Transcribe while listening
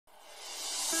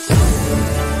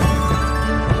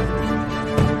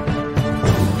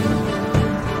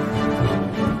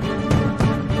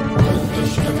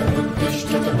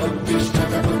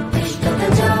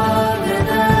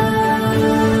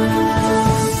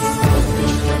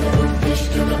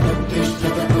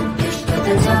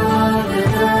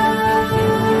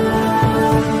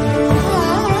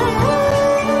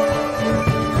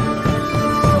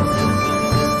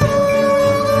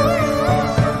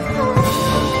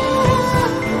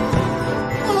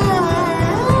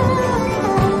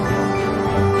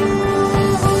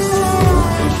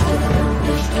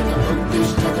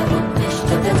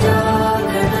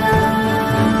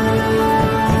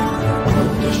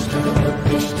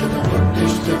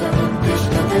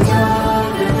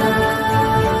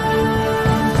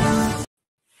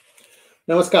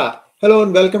Namaskar. Hello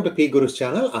and welcome to PGurus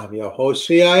channel. I'm your host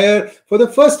Sree Iyer. For the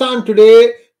first time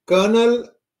today, Col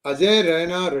Ajay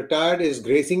Raina retired is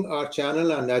gracing our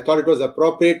channel, and I thought it was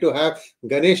appropriate to have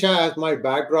Ganesha as my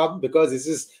backdrop because this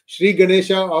is Sri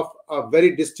Ganesha of a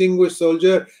very distinguished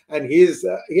soldier, and he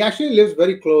actually lives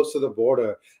very close to the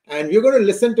border. And we're going to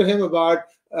listen to him about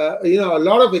a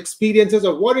lot of experiences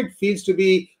of what it feels to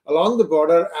be along the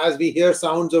border as we hear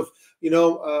sounds of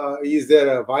is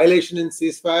there a violation in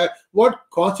ceasefire? What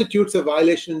constitutes a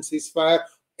violation in ceasefire?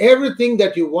 Everything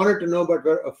that you wanted to know but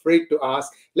were afraid to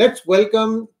ask. Let's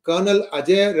welcome Col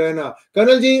Ajay Raina.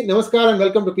 Colonel ji, namaskar and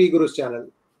welcome to PGurus channel.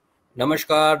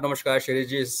 Namaskar, Shree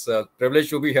ji. It's a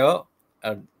privilege to be here.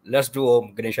 Let's do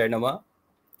Om Ganeshaya Namah.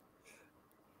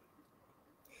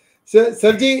 So,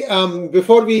 Sirji,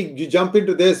 before we jump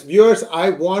into this, viewers, I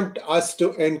want us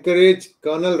to encourage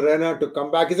Col Raina to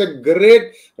come back. He's a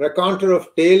great raconter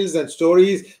of tales and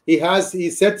stories. He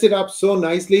sets it up so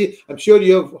nicely. I'm sure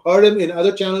you've heard him in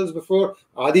other channels before.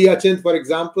 𝙒𝙧𝙤𝙪, for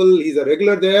example, he's a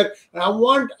regular there. And I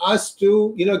want us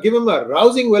to, give him a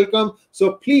rousing welcome.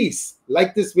 So please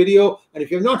like this video. And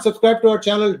if you've not subscribed to our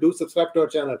channel, do subscribe to our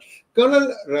channel.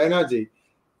 Col Raina ji,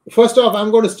 first off,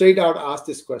 I'm going to straight out ask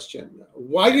this question.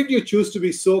 Why did you choose to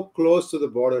be so close to the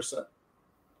border, sir?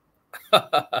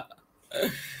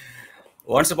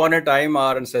 Once upon a time,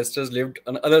 our ancestors lived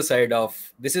on the other side of...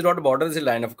 This is not a border, this is a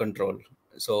line of control.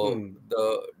 So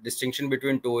the distinction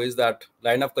between two is that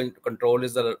line of control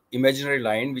is the imaginary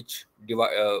line which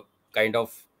kind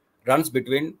of runs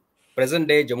between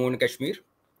present-day Jammu and Kashmir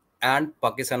and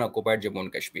Pakistan-occupied Jammu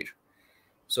and Kashmir.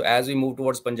 So as we move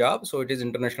towards Punjab, so it is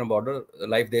international border,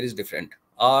 life there is different.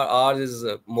 Ours is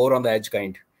more on the edge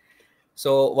kind.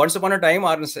 So once upon a time,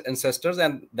 our ancestors,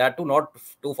 and that too not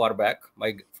too far back,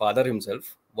 my father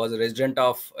himself was a resident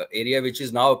of area which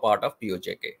is now a part of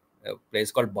POJK, a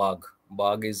place called 𝗣𝗚𝗿.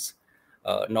 𝗣𝗚𝗿 is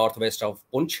northwest of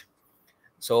Poonch.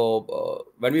 So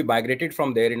when we migrated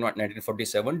from there in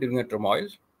 1947 during a turmoil,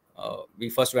 we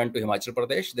first went to Himachal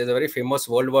Pradesh. There's a very famous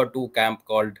World War II camp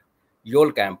called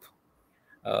Yol Camp.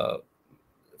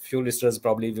 Few listeners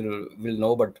probably will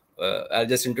know, but I'll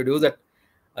just introduce that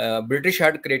British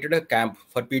had created a camp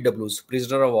for PWs,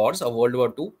 prisoner of wars of World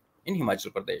War II in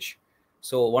Himachal Pradesh.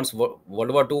 So once World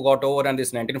War II got over and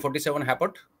this 1947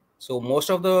 happened, so most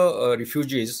of the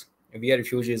refugees,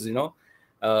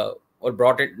 were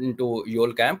brought into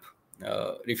Yol camp,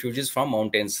 refugees from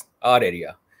mountains, our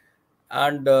area,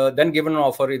 and then given an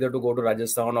offer either to go to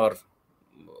Rajasthan or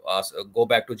go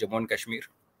back to Jammu and Kashmir.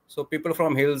 So people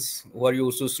from hills who are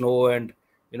used to snow and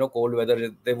cold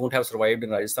weather, they won't have survived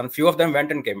in Rajasthan. Few of them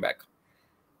went and came back.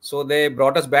 So they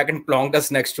brought us back and plonked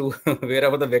us next to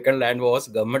wherever the vacant land was,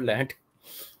 government land,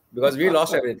 because we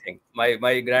lost everything.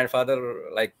 My grandfather,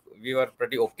 we were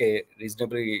pretty okay,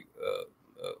 reasonably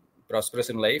prosperous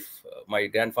in life. My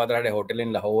grandfather had a hotel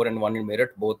in Lahore and one in Meerut.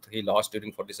 Both he lost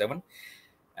during 47,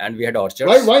 and we had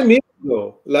orchards. Why Meerut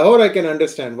though? Lahore I can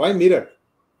understand. Why Meerut?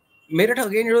 Meerut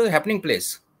again, it was a happening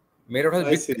place. Meerut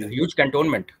was a huge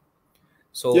cantonment.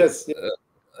 So yes.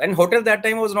 And hotel that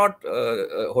time was not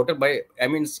hotel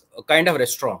a kind of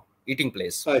restaurant, eating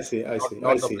place. I see.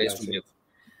 Not a place to live.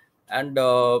 And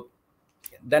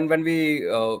then when we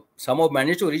somehow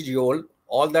managed to reach Yol,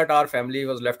 all that our family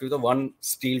was left with a one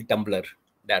steel tumbler.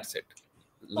 That's it.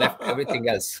 Left everything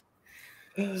else.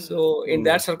 So in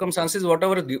that circumstances,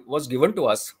 whatever was given to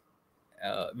us,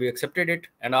 we accepted it.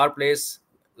 And our place,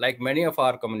 like many of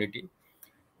our community,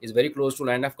 is very close to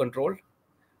line of control.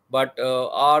 But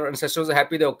our ancestors are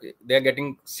happy that they are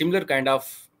getting similar kind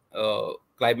of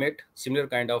climate, similar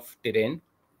kind of terrain,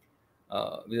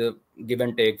 with a give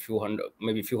and take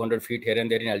maybe few hundred feet here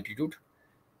and there in altitude.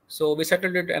 So we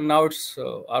settled it, and now it's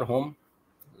our home.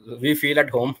 We feel at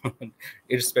home,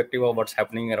 irrespective of what's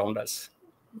happening around us.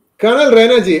 Col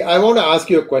Raina ji, I want to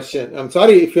ask you a question. I'm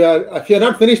sorry if you're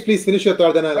not finished. Please finish your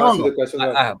thought. Then I'll ask you the question.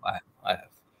 I have.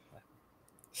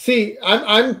 See,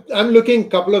 I'm looking a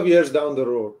couple of years down the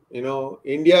road.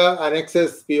 India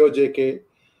annexes POJK.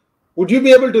 Would you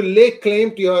be able to lay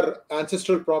claim to your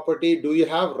ancestral property? Do you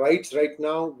have rights right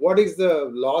now? What does the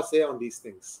law say on these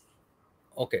things?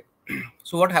 Okay.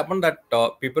 So what happened that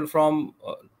people from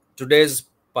today's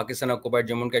Pakistan-occupied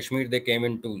Jammu and Kashmir, they came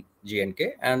into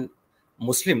J&K, and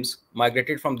Muslims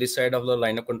migrated from this side of the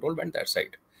line of control, went that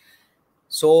side.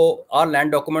 So our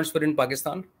land documents were in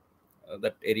Pakistan,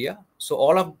 that area. So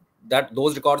all of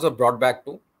those records are brought back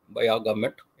by our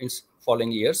government in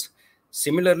following years.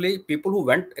 Similarly, people who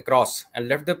went across and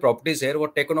left their properties here were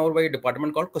taken over by a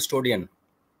department called custodian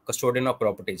of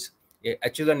properties.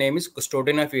 Actually, the name is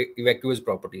Custodian of Evacuees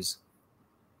Properties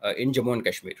in Jammu and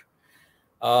Kashmir.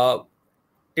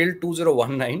 Till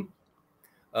 2019,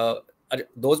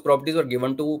 those properties were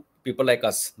given to people like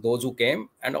us, those who came,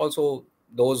 and also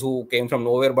those who came from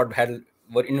nowhere but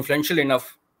were influential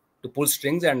enough to pull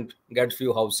strings and get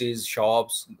few houses,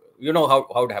 shops. You know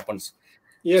how it happens.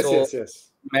 Yes, So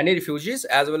yes. many refugees,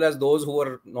 as well as those who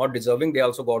were not deserving, they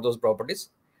also got those properties,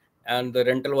 and the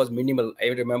rental was minimal. I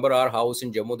remember our house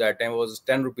in Jammu that time was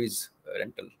 10 rupees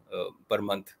rental per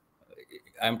month.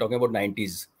 I'm talking about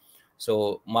 90s.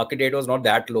 So market rate was not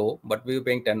that low, but we were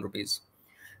paying 10 rupees.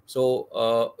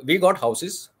 So we got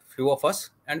houses, few of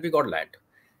us, and we got land.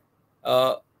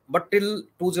 But till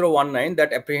 2019,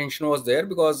 that apprehension was there,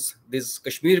 because these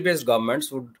Kashmir-based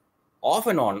governments would off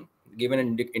and on give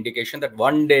an indication that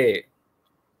one day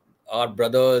our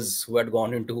brothers who had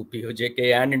gone into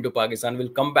POJK and into Pakistan will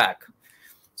come back.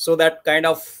 So that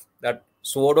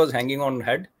sword was hanging on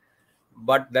head.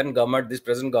 But then this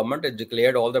present government has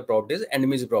declared all the properties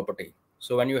enemy's property.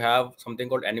 So when you have something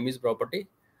called enemy's property,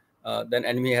 then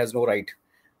enemy has no right.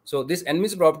 So this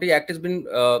enemy's property act has been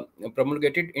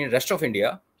promulgated in rest of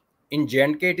India. In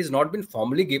J&K, it has not been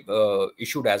formally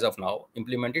issued as of now,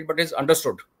 implemented, but it's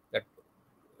understood that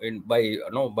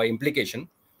by implication,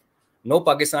 no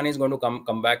Pakistani is going to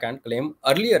come back and claim.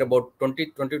 Earlier, about 20,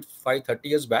 25, 30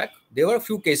 years back, there were a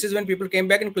few cases when people came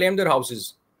back and claimed their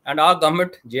houses. And our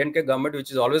government, J&K government, which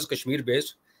is always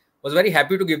Kashmir-based, was very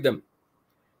happy to give them,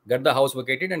 get the house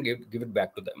vacated and give it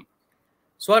back to them.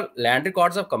 So our land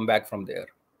records have come back from there.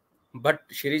 But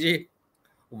Shiriji,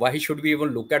 why should we even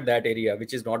look at that area,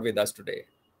 which is not with us today?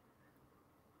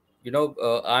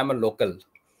 I'm a local.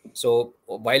 So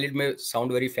while it may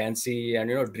sound very fancy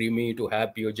and dreamy to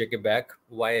have POJK back,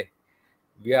 why?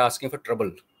 We are asking for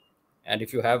trouble. And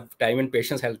if you have time and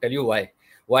patience, I'll tell you why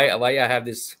I have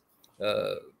this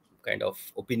kind of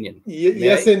opinion.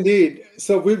 Yes, indeed.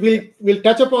 So we'll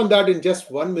touch upon that in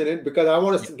just 1 minute, because I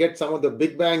want to get some of the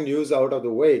Big Bang news out of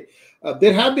the way.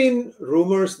 There have been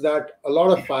rumors that a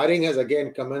lot of firing has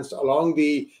again commenced along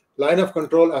the line of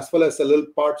control, as well as the little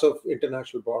parts of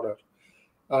international border.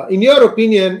 In your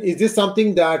opinion, is this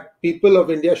something that people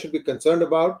of India should be concerned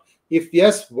about? If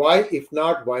yes, why? If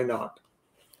not, why not?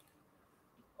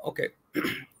 Okay.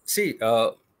 See,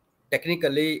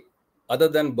 technically, other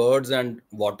than birds and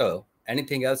water,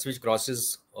 anything else which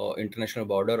crosses international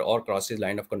border or crosses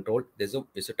line of control,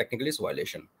 technically a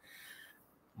violation.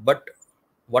 But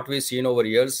what we've seen over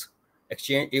years,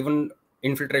 exchange, even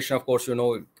infiltration, of course,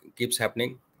 keeps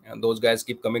happening, and those guys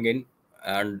keep coming in.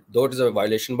 And though it is a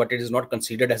violation, but it is not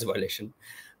considered as a violation.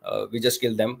 We just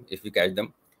kill them if we catch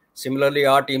them. Similarly,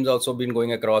 our team's also been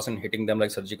going across and hitting them like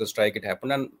surgical strike. It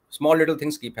happened, and small little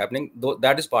things keep happening. Though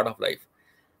that is part of life.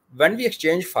 When we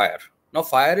exchange fire, now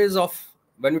fire is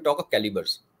when we talk of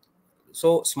calibers.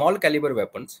 So small caliber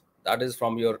weapons, that is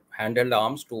from your handheld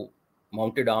arms to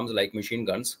mounted arms like machine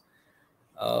guns.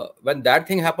 When that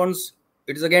thing happens,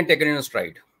 it is again taken in a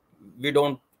stride. We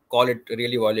don't call it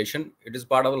really violation. It is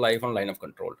part of life on line of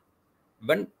control.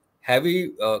 When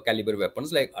heavy caliber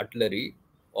weapons like artillery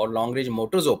or long range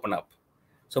mortars open up,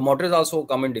 so mortars also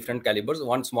come in different calibers.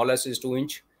 One smallest is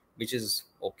 2-inch, which is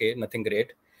okay, nothing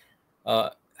great.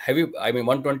 Heavy,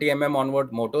 120 mm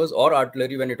onward mortars or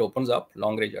artillery, when it opens up,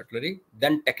 long range artillery,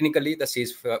 then technically the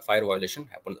ceasefire violation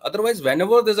happens. Otherwise,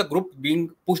 whenever there's a group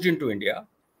being pushed into India,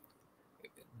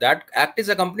 that act is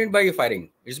accompanied by firing.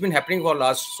 It's been happening for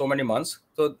last so many months.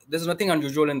 So there's nothing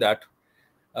unusual in that.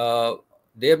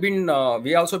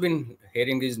 We also been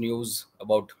hearing these news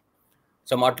about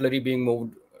some artillery being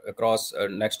moved across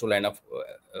next to line of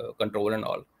control and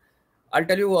all. I'll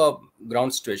tell you a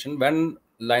ground situation. When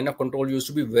line of control used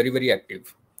to be very, very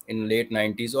active in late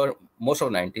 90s or most of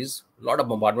 90s, a lot of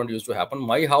bombardment used to happen.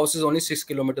 My house is only 6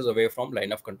 kilometers away from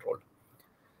line of control.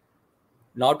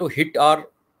 Now to hit our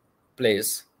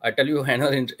place, I tell you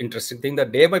another interesting thing. The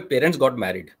day my parents got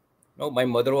married, my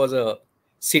mother was a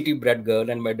city-bred girl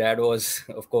and my dad was,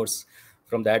 of course,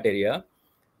 from that area.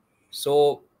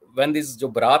 So when this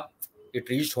barat, it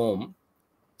reached home,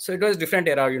 so it was different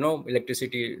era,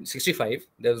 electricity, 65,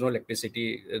 there was no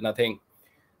electricity, nothing.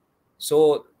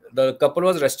 So the couple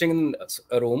was resting in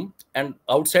a room, and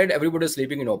outside everybody was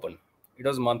sleeping in open. It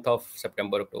was month of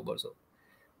September, October. So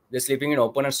they're sleeping in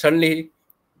open, and suddenly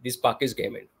these Pakis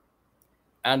came in.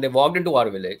 And they walked into our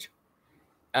village,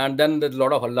 and then there's a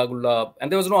lot of halla gulla,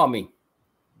 and there was no army.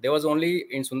 There was only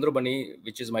in Sundarbani,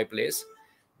 which is my place,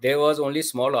 there was only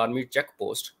small army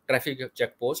checkpost, traffic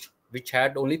checkpost, which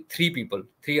had only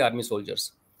 3 army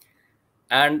soldiers.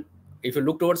 And if you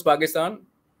look towards Pakistan,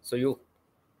 so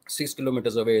 6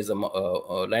 kilometers away is a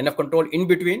line of control. In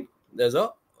between, there's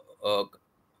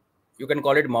you can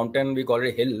call it mountain, we call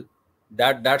it hill,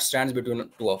 that stands between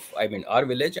our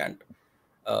village and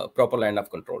proper line of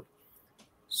control.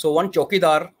 So one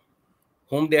chokidar,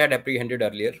 whom they had apprehended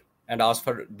earlier and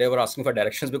they were asking for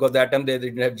directions, because that time they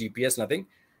didn't have GPS, nothing.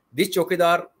 This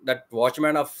chokidar, that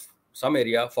watchman of some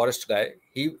area, forest guy,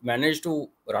 he managed to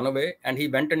run away, and he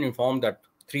went and informed that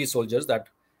 3 soldiers that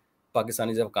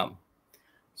Pakistanis have come.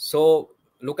 So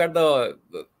look at the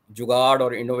jugaad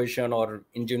or innovation or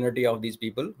ingenuity of these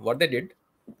people. What they did,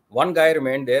 one guy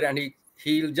remained there, and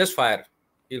he'll just fire.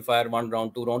 He'll fire 1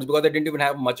 round, 2 rounds, because they didn't even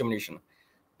have much ammunition.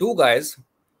 2 guys,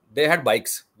 they had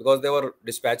bikes, because they were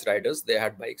dispatch riders. They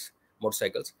had bikes,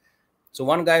 motorcycles. So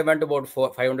one guy went about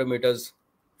 500 meters,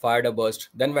 fired a burst,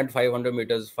 then went 500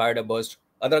 meters, fired a burst.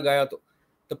 Other guy,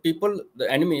 the people,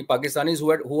 the enemy, Pakistanis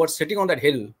who were sitting on that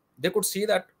hill, they could see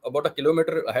that about a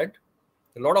kilometer ahead,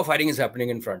 a lot of firing is happening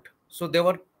in front. So they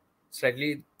were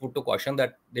slightly put to caution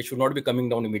that they should not be coming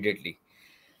down immediately.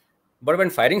 But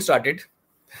when firing started,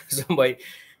 so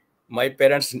my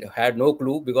parents had no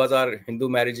clue, because our Hindu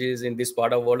marriages in this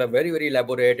part of the world are very, very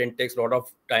elaborate and takes a lot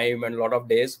of time and a lot of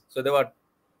days. So they were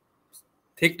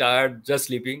thick, tired, just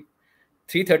sleeping.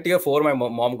 3:30 or 4, my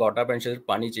mom got up and she said,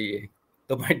 "Pani chahiye."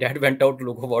 So my dad went out to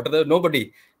look for water. There was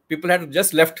nobody. People had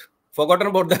just left, forgotten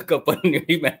about the couple,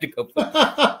 newly married couple.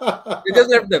 They just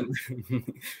left them.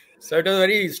 So it was a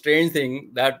very strange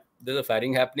thing that there's a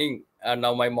firing happening, and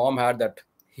now my mom had that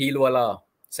heel-wala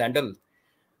sandal,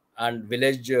 and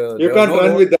village. You can't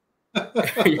run with that.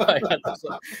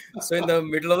 Yeah. So in the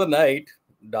middle of the night,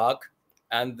 dark,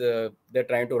 and they're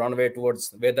trying to run away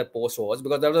towards where that post was,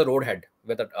 because there was a roadhead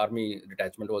where that army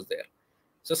detachment was there.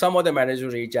 So some of them managed to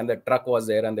reach, and the truck was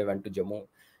there, and they went to Jammu.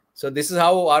 So this is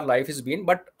how our life has been.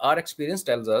 But our experience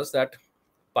tells us that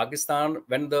Pakistan,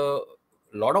 when the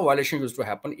lot of violations used to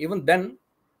happen, even then,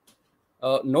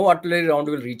 no artillery round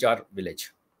will reach our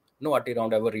village. No artillery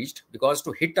round ever reached, because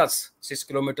to hit us 6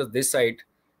 kilometers this side,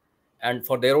 and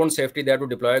for their own safety, they have to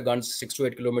deploy guns 6 to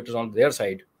 8 kilometers on their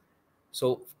side.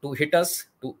 So to hit us,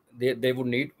 they would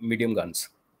need medium guns.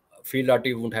 Field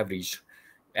artillery wouldn't have reached.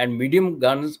 And medium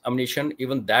guns, ammunition,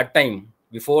 even that time,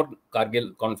 before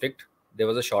Kargil conflict, there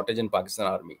was a shortage in Pakistan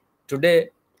army. Today,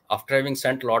 after having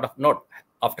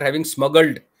after having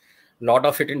smuggled a lot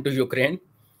of it into Ukraine,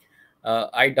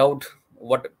 I doubt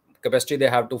what capacity they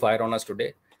have to fire on us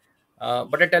today.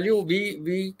 But I tell you,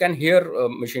 we can hear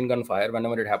machine gun fire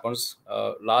whenever it happens.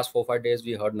 Last 4-5 days,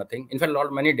 we heard nothing. In fact,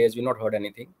 many days, we not heard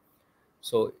anything.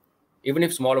 So even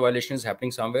if small violation is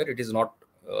happening somewhere, it is not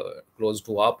close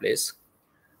to our place.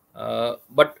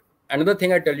 But another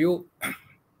thing I tell you,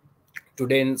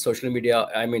 today in social media,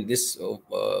 I mean, this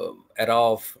era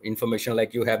of information,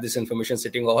 like you have this information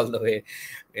sitting all the way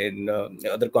in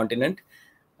other continent.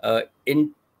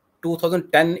 In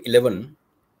 2010-11,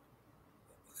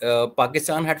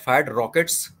 Pakistan had fired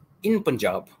rockets in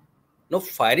Punjab. Now,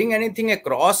 firing anything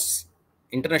across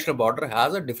international border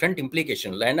has a different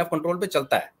implication. Line of control pe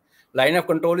chalta hai. Line of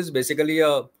control is basically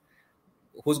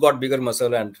who's got bigger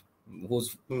muscle and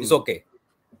who's is okay.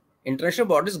 International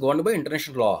border is governed by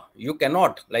international law. You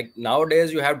cannot, like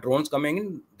nowadays, you have drones coming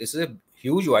in. This is a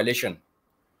huge violation.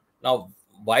 Now,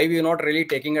 why we are not really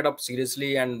taking it up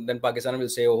seriously, and then Pakistan will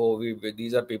say, "Oh,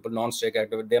 these are people non-state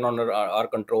active. They're not under our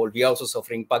control. We are also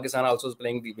suffering." Pakistan also is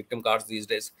playing the victim cards these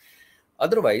days.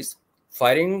 Otherwise,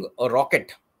 firing a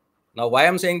rocket. Now, why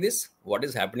I'm saying this? What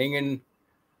is happening in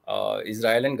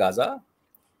Israel and Gaza?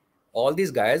 All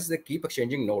these guys, they keep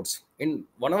exchanging notes. In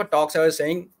one of the talks, I was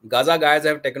saying, Gaza guys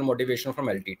have taken motivation from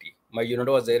LTT. My unit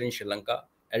was there in Sri Lanka.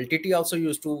 LTT also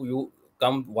used to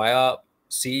come via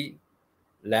sea,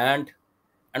 land,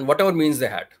 and whatever means they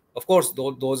had. Of course,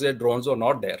 those drones were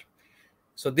not there.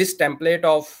 So this template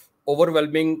of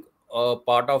overwhelming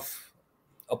part of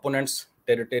opponent's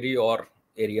territory or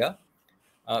area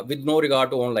with no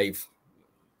regard to own life,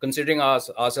 considering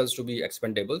ourselves to be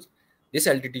expendables, this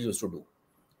LTT used to do.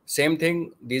 Same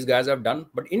thing these guys have done.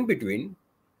 But in between,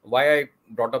 why I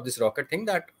brought up this rocket thing,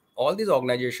 that all these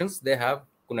organizations, they have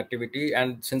connectivity,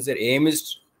 and since their aim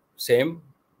is same,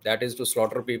 that is to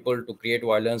slaughter people, to create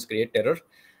violence, create terror,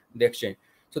 they exchange.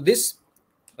 So this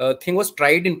thing was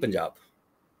tried in Punjab.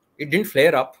 It didn't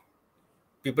flare up.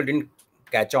 People didn't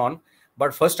catch on.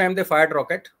 But first time they fired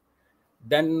rocket,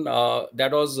 then that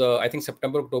was, I think,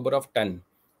 September, October of 10.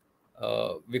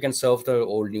 We can surf the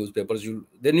old newspapers.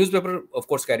 The newspaper, of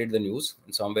course, carried the news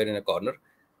somewhere in a corner.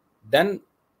 Then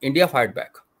India fired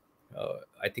back,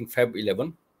 I think Feb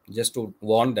 11, just to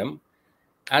warn them.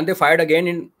 And they fired again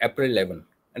in April 11.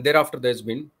 And thereafter, there's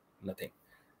been nothing.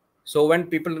 So when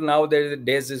people now,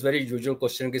 there's this very usual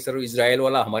question, sir, Israel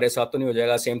wala hamare saath to nahi ho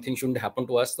jayega, same thing shouldn't happen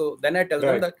to us. So then I tell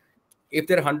them that if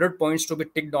there are 100 points to be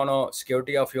ticked on a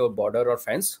security of your border or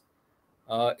fence,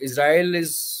 Israel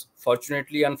is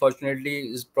fortunately, unfortunately,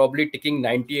 is probably ticking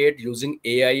 98 using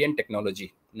AI and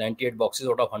technology. 98 boxes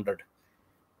out of 100.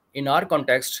 In our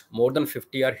context, more than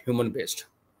 50 are human-based.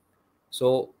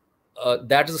 So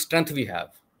that is the strength we have.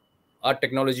 Our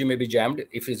technology may be jammed.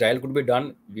 If Israel could be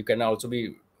done, we can also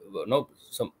be,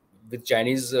 some with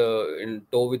Chinese in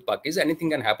tow with Pakis. Anything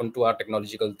can happen to our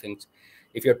technological things.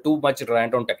 If you're too much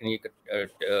reliant on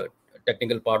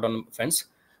technical part on fence,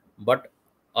 but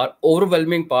our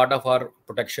overwhelming part of our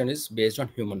protection is based on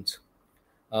humans.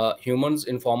 Humans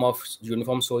in form of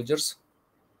uniform soldiers,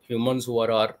 humans who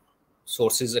are our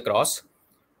sources across,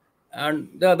 and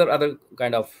the other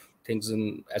kind of things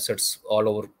and assets all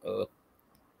over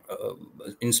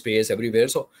in space everywhere.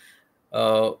 So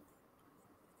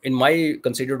in my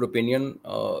considered opinion,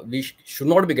 we should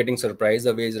not be getting surprised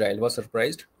the way Israel was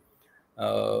surprised.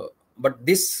 But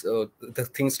this the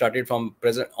thing started from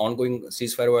present ongoing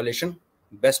ceasefire violation.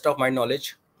 Best of my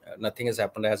knowledge, nothing has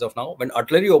happened as of now. When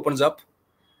artillery opens up,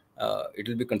 it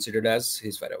will be considered as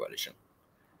ceasefire violation.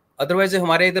 Otherwise, if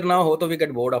हमारे इधर ना हो, तो we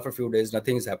get bored after a few days.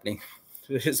 Nothing is happening.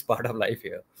 This is part of life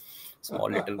here. Small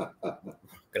little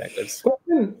crackers.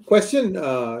 Question,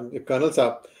 Colonel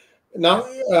Saab. Now,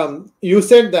 you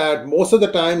said that most of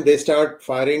the time they start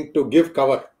firing to give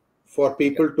cover for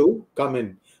people to come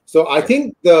in. So I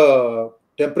think the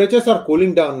temperatures are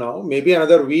cooling down now, maybe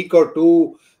another week or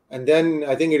two, and then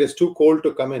I think it is too cold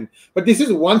to come in. But this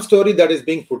is one story that is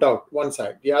being put out, one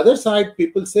side. The other side,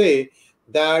 people say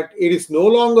that it is no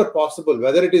longer possible,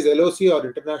 whether it is LOC or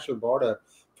international border,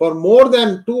 for more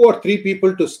than 2 or 3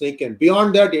 people to sneak in.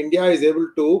 Beyond that, India is able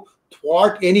to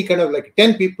thwart any kind of like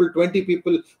 10 people, 20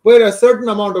 people, where a certain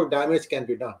amount of damage can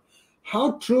be done.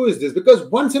 How true is this? Because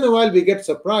once in a while we get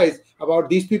surprised about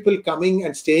these people coming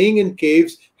and staying in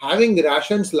caves, having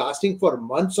rations lasting for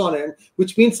months on end,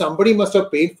 which means somebody must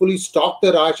have painfully stocked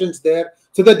the rations there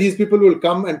so that these people will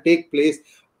come and take place.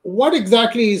 What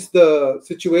exactly is the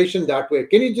situation that way?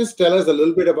 Can you just tell us a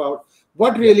little bit about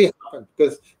what really happened?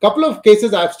 Because a couple of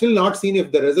cases I've still not seen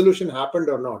if the resolution happened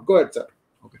or not. Go ahead, sir.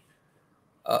 Okay.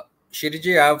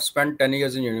 Shiriji, I have spent 10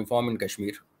 years in uniform in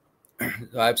Kashmir.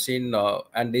 I've seen,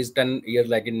 and these 10 years,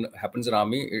 like in happens in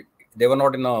army, they were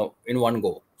not in one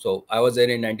go. So I was there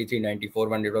in 93, 94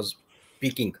 when it was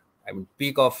peaking. I mean,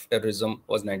 peak of terrorism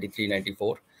was 93,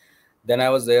 94. Then I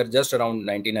was there just around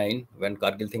 99 when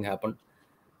Kargil thing happened,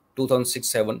 2006,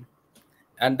 7.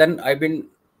 And then I've been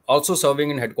also serving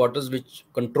in headquarters which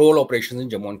control operations in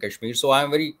Jammu and Kashmir. So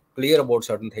I'm very clear about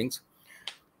certain things.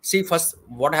 See, first,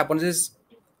 what happens is,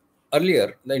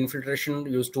 earlier, the infiltration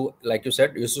used to, like you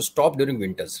said, used to stop during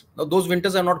winters. Now, those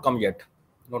winters have not come yet.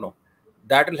 No.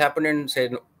 That will happen in, say,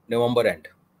 November end.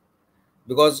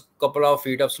 Because a couple of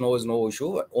feet of snow is no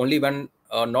issue. Only when,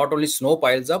 not only snow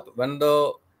piles up, when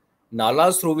the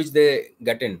nalas through which they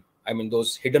get in, I mean,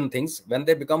 those hidden things, when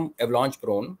they become avalanche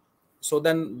prone, so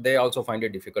then they also find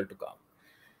it difficult to come.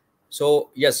 So,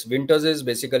 yes, winters is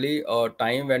basically a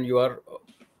time when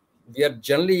we are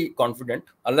generally confident,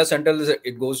 unless until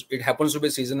it happens to be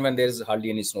a season when there is hardly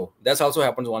any snow. That also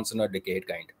happens once in a decade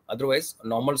kind. Otherwise, a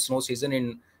normal snow season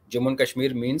in Jammu and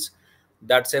Kashmir means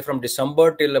that, say, from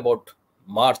December till about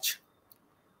March,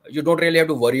 you don't really have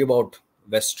to worry about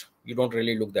West. You don't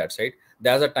really look that side.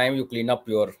 There's a time you clean up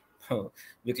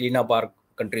we clean up our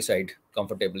countryside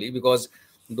comfortably, because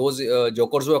those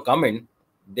jokers who have come in,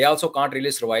 they also can't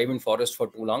really survive in forest for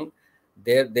too long.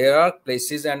 There are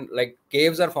places, and like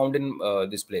caves are found in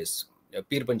this place,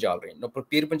 𝗣𝗚𝗬𝗫 range. Now,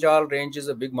 𝗣𝗚𝗬𝗫 range is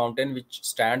a big mountain which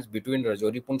stands between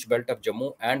Rajouri-Poonch belt of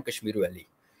Jammu and Kashmir Valley.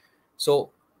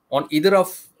 So on either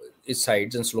of its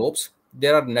sides and slopes,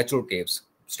 there are natural caves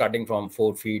starting from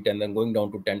 4 feet and then going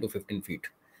down to 10 to 15 feet.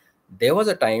 There was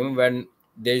a time when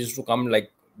they used to come,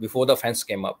 like before the fence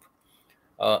came up,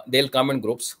 they'll come in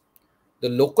groups. The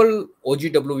local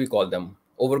OGW, we call them,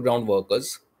 overground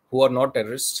workers, who are not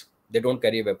terrorists. They don't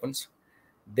carry weapons.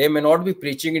 They may not be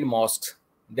preaching in mosques.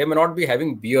 They may not be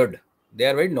having beard. They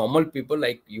are very normal people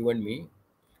like you and me.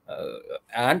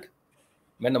 And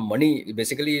when the money,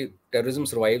 basically terrorism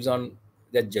survives on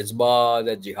their jazba,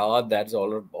 their jihad, that's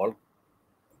all,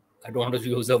 I don't want to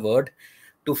use the word,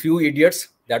 to few idiots,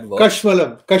 that works.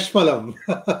 Kashmalam.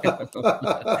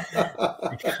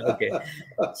 Okay.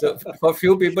 So for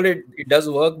few people, it does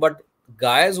work, but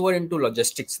guys who are into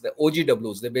logistics, the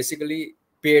OGWs, they basically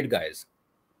paid guys.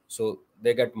 So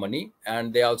they get money,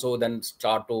 and they also then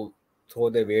start to throw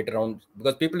their weight around,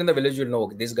 because people in the village will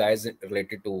know this guy is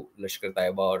related to Lashkar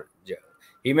Taiba, or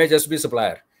he may just be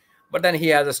supplier, but then he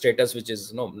has a status which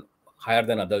is higher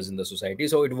than others in the society.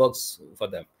 So it works for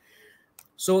them.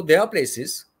 So there are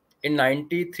places in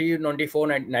 93,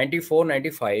 94, 94,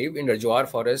 95 in Rajwar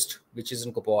forest, which is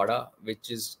in Kupwara,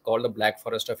 which is called the Black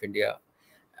Forest of India.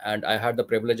 And I had the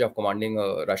privilege of commanding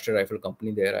a Rashtriya Rifle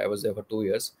company there. I was there for 2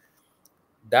 years.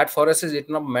 That forest has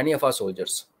eaten up many of our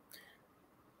soldiers.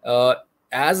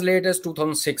 As late as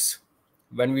 2006,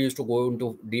 when we used to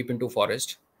go deep into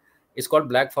forest, it's called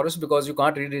Black Forest because you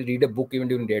can't really read a book even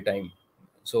during daytime.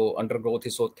 So undergrowth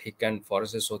is so thick and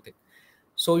forest is so thick.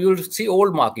 So you'll see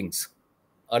old markings.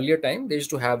 Earlier time, they used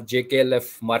to have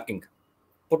JKLF marking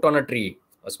put on a tree,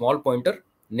 a small pointer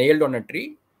nailed on a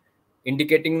tree,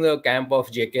 indicating the camp of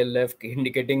JKLF,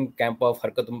 indicating camp of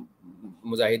𝗤𝙑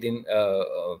𝗤𝙂𝘍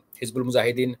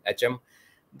𝗤𝙯 HM,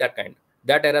 that kind.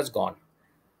 That era is gone.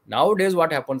 Nowadays,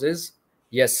 what happens is,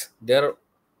 yes, there are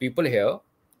people here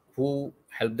who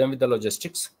help them with the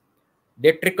logistics.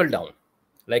 They trickle down.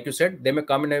 Like you said, they may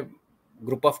come in a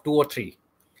group of 2 or 3.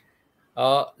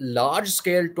 Large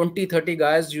scale 20, 30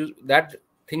 guys, that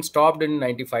thing stopped in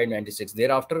 95, 96.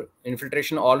 Thereafter,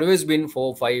 infiltration always been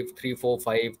 4, 5, 3, 4,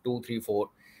 5, 2, 3, 4.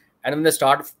 And when they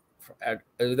start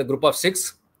with a group of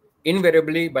 6,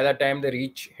 invariably, by the time they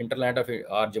reach hinterland of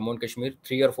our Jammu and Kashmir,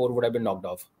 3 or 4 would have been knocked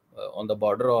off on the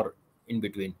border or in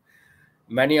between.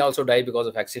 Many also die because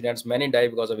of accidents. Many die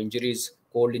because of injuries,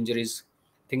 cold injuries.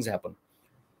 Things happen.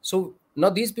 So now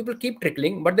these people keep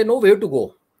trickling, but they know where to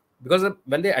go. Because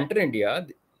when they enter India,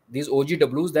 these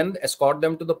OGWs then escort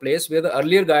them to the place where the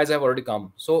earlier guys have already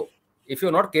come. So if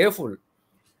you're not careful,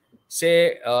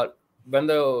 say when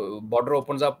the border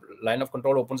opens up, line of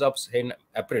control opens up, say in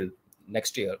April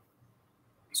next year.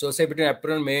 So say between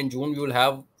April, May and June, you will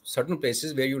have certain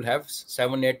places where you'll have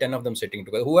 7, 8, 10 of them sitting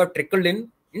together who have trickled in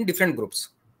different groups.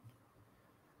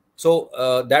 So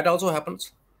that also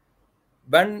happens.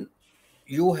 When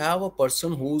you have a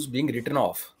person who's being written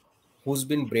off, who's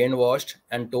been brainwashed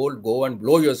and told, go and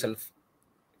blow yourself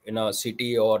in a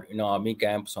city or in an army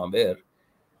camp somewhere,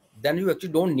 then you actually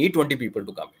don't need 20 people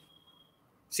to come in.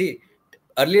 See,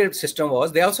 earlier system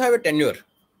was, they also have a tenure.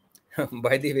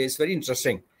 By the way, it's very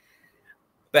interesting.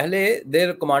 Pehle,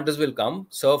 their commanders will come,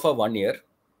 serve for 1 year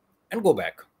and go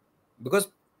back. Because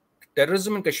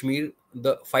terrorism in Kashmir,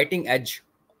 the fighting edge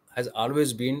has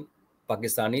always been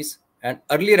Pakistanis and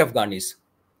earlier Afghanis.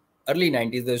 Early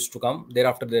 90s they used to come,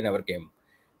 thereafter they never came.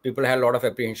 People had a lot of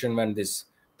apprehension when this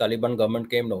Taliban government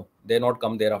came. No, they not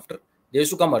come thereafter. They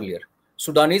used to come earlier.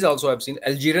 Sudanese also I've seen.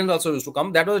 Algerians also used to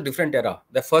come. That was a different era.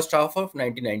 The first half of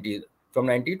 1990, from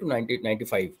 90 to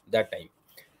 1995, that time.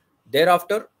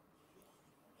 Thereafter,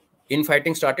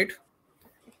 infighting started.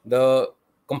 The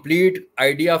complete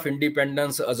idea of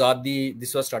independence, Azadi,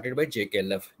 this was started by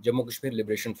JKLF, Jammu Kashmir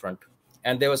Liberation Front.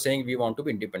 And they were saying, we want to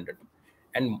be independent.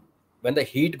 And when the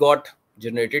heat got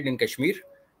generated in Kashmir,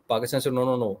 Pakistan said,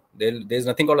 no, there's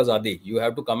nothing called Azadi. You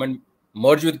have to come and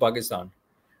merge with Pakistan.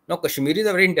 Now, Kashmiri is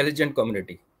a very intelligent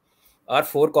community. Our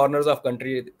 4 corners of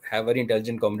country have very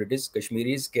intelligent communities: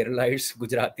 Kashmiris, Keralites,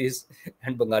 Gujaratis,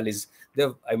 and Bengalis.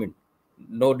 I mean,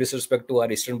 no disrespect to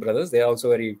our Eastern brothers. They are also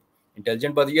very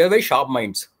intelligent, but you have very sharp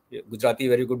minds. Gujarati,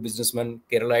 very good businessmen.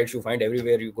 Keralites, you find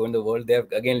everywhere you go in the world. They are,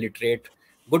 again, literate,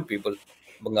 good people.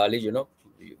 Bengalis,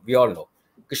 we all know.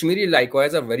 Kashmiri,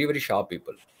 likewise, are very, very sharp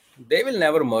people. They will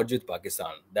never merge with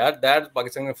Pakistan. That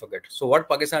Pakistan can forget. So what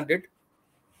Pakistan did,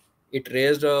 it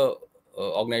raised a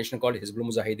organization called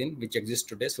𝗤𝙑 𝗤𝘅, which exists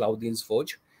today, Salahuddin's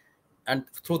Fauj. And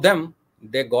through them,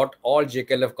 they got all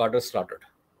JKLF cadres started.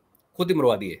 Khud hi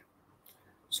marwa diye.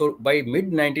 So by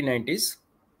mid-1990s,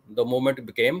 the movement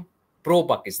became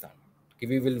pro-Pakistan.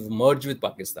 We will merge with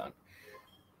Pakistan.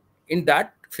 In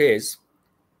that phase,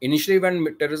 initially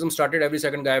when terrorism started, every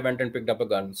second guy went and picked up a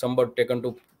gun. Some were taken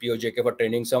to POJK for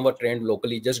training. Some were trained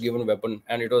locally, just given a weapon.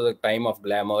 And it was a time of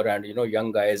glamour and,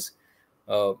 young guys.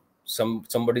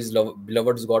 Somebody's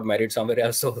beloveds got married somewhere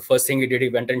else. So the first thing he did, he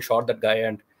went and shot that guy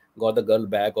and got the girl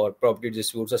back, or property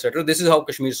disputes, etc. This is how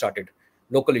Kashmir started,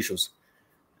 local issues.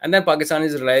 And then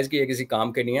Pakistanis realized that ये किसी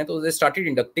काम के नहीं है, so they started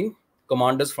inducting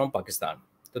commanders from Pakistan.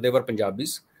 So they were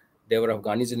Punjabis, they were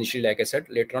Afghanis initially, like I said,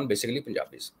 later on basically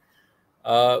Punjabis.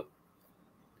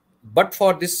 But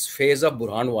for this phase of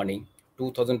Burhan Wani,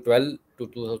 2012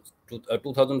 to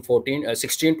 2014,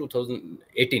 16,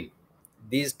 2018,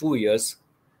 these 2 years,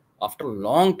 after a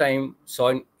long time,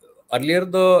 earlier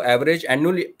the average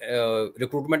annual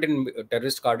recruitment in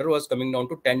terrorist cadre was coming down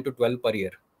to 10 to 12 per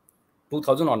year,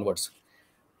 2000 onwards.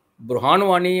 Burhan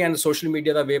Wani and social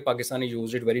media, the way Pakistani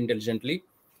used it very intelligently,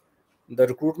 the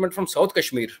recruitment from South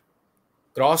Kashmir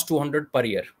crossed 200 per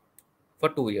year for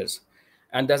 2 years.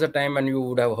 And there's a time when you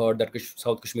would have heard that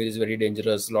South Kashmir is very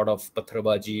dangerous, a lot of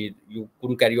patharbaji, you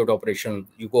couldn't carry out operation.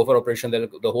 You go for operation,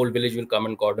 the whole village will come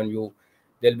and cordon you.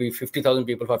 There'll be 50,000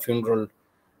 people for funeral.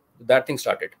 That thing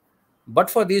started. But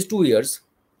for these 2 years,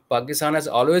 Pakistan has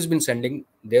always been sending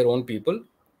their own people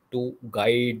to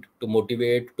guide, to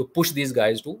motivate, to push these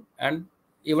guys to, and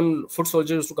even foot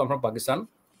soldiers to come from Pakistan,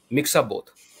 mix up both.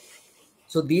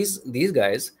 So these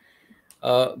guys,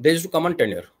 they used to come on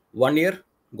tenure, 1 year,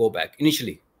 go back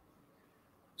initially.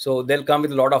 So they'll come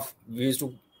with a lot of, we used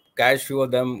to catch few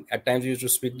of them. At times we used to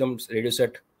speak them radio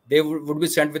set. They would be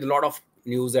sent with a lot of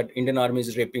news that Indian army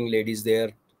is raping ladies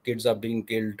there, kids are being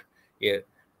killed here.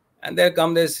 And there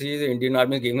come, they see the Indian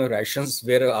army giving them rations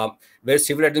where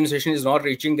civil administration is not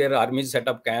reaching. Their armies set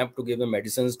up camp to give them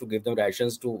medicines, to give them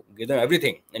rations, to give them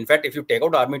everything. In fact, if you take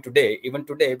out army today, even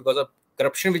today, because of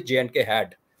corruption which J&K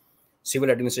had,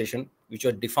 civil administration, which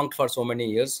was defunct for so many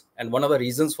years, and one of the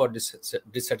reasons for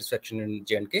dissatisfaction in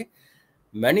J&K,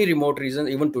 many remote regions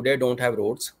even today don't have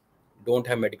roads, don't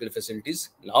have medical facilities.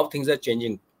 Now things are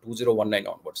changing 2019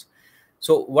 onwards.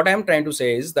 So what I'm trying to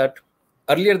say is that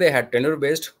earlier they had tenure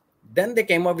based, then they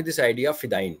came up with this idea of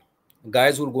fidain,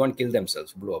 guys who will go and kill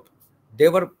themselves, blow up. They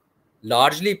were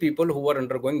largely people who were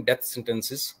undergoing death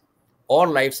sentences or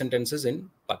life sentences in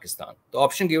Pakistan. The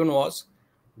option given was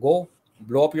go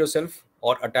blow up yourself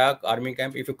or attack army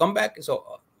camp. If you come back,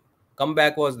 so come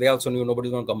back was, they also knew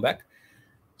nobody's going to come back.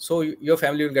 So your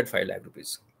family will get 5 lakh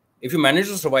rupees. If you manage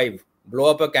to survive, blow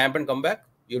up a camp and come back,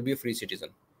 you'll be a free citizen.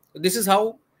 So this is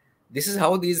how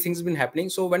these things have been happening.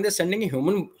 So when they're sending a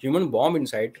human bomb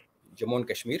inside Jammu and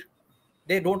Kashmir,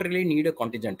 they don't really need a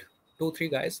contingent. 2-3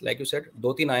 guys, like you said,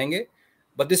 2-3 aayenge.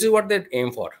 But this is what they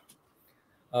aim for.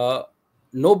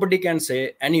 Nobody can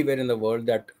say anywhere in the world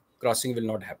that crossing will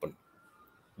not happen,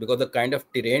 because the kind of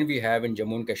terrain we have in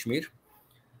Jammu and Kashmir,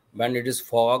 when it is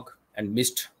fog and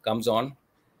mist comes on,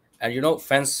 and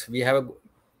fence, we have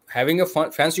having a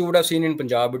fence you would have seen in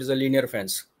Punjab, it is a linear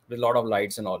fence with a lot of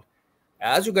lights and all.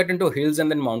 As you get into hills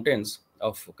and then mountains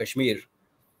of Kashmir,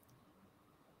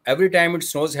 every time it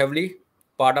snows heavily,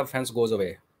 part of fence goes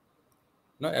away.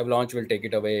 Avalanche will take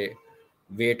it away,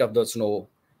 weight of the snow,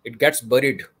 it gets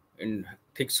buried in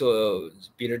thick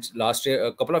periods. Last year,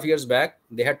 a couple of years back,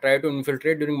 they had tried to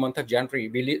infiltrate during month of January.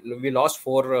 We lost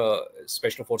 4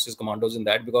 special forces commandos in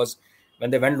that, because when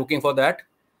they went looking for that,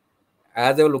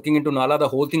 as they were looking into Nala, the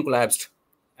whole thing collapsed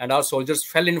and our soldiers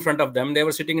fell in front of them. They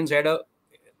were sitting inside a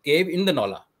cave in the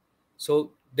Nala.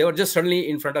 So they were just suddenly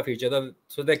in front of each other.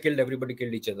 So they everybody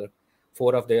killed each other.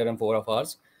 4 of their and 4 of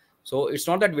ours. So it's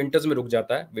not that winters mein ruk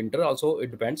jata hai. Winter also,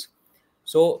 it depends.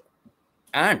 So,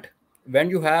 and when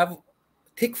you have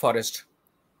thick forest,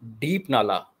 deep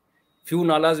Nala, few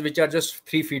Nalas which are just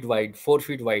 3 feet wide, 4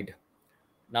 feet wide.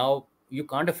 Now, you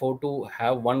can't afford to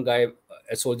have one guy,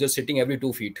 a soldier sitting every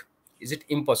 2 feet. Is it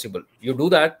impossible? You do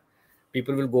that,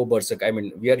 people will go berserk. I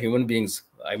mean, we are human beings.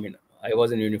 I mean, I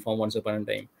was in uniform once upon a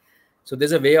time. So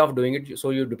there's a way of doing it.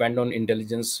 So you depend on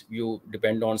intelligence, you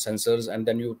depend on sensors, and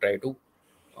then you try to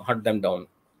hunt them down.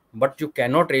 But you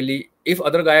cannot really, if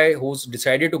other guy who's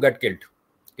decided to get killed,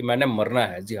 कि मैंने मरना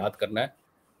है, jihad करना है,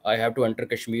 I have to enter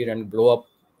Kashmir and blow up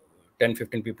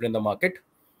 10-15 people in the market,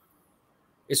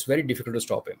 it's very difficult to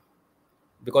stop him,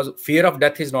 because fear of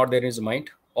death is not there in his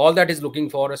mind. All that is looking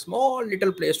for a small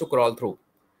little place to crawl through.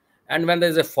 And when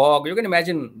there's a fog, you can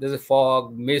imagine there's a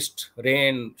fog, mist,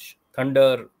 rain,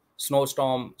 thunder,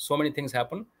 snowstorm, so many things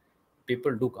happen,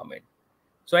 people do come in.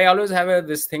 So I always have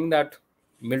this thing that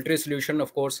military solution,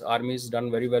 of course, army is done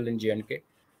very well in J&K.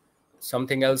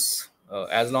 Something else,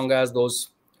 as long as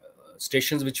those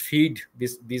stations which feed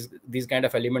these kind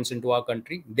of elements into our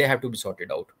country, they have to be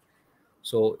sorted out.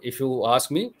 So if you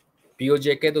ask me,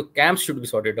 POJK, the camps should be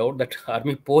sorted out, that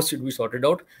army post should be sorted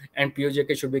out, and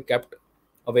POJK should be kept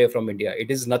away from India.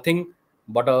 It is nothing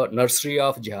but a nursery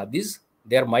of jihadis.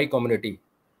 They are my community.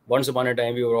 Once upon a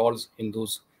time, we were all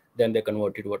Hindus. Then they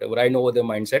converted, whatever. I know their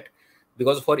mindset.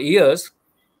 Because for years,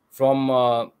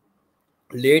 from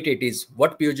late 80s,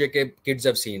 what POJK kids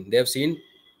have seen, they have seen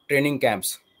training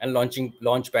camps and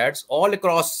launch pads all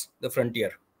across the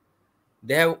frontier.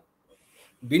 They have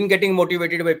been getting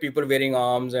motivated by people wearing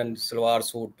arms and salwar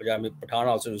suit, pajama. Pathan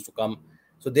also used to come.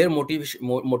 So their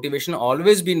motivation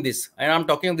always been this. And I'm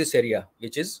talking of this area,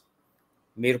 which is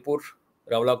Mirpur,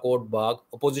 𝗤𝗚𝗿 𝗤𝗂𝘁,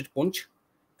 opposite Poonch,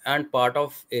 and part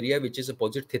of area which is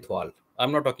opposite 𝗤𝘚𝗏.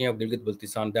 I'm not talking of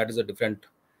𝗤𝙧𝙤𝙪, that is a different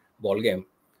ball game.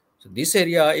 So this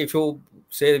area, if you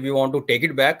say we want to take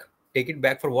it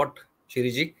back for what,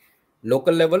 Shiriji?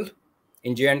 Local level,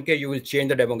 in J&K, you will change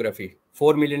the demography.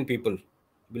 4 million people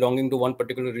belonging to one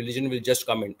particular religion will just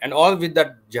come in, and all with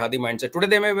that jihadi mindset. Today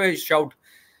they may shout,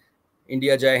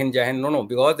 India, Jai Hind, Jai Hind. No,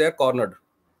 because they are cornered.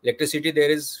 Electricity, there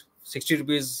is 60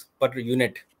 rupees per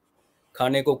unit.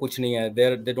 Khane ko kuch nahi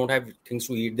hai. They don't have things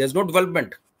to eat. There's no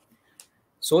development.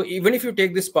 So even if you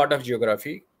take this part of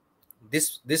geography,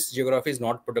 this geography is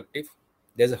not productive.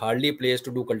 There's hardly a place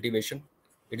to do cultivation.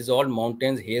 It is all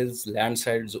mountains, hills,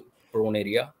 landslides prone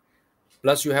area.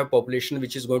 Plus you have population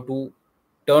which is going to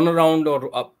turn around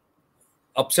or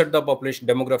upset the population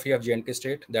demography of J&K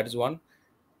state. That is one.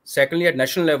 Secondly, at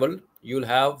national level, you'll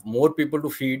have more people to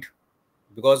feed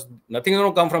because nothing is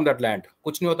going to come from that land.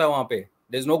 Kuch nahi hota wahan pe.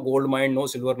 There's no gold mine, no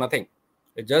silver, nothing.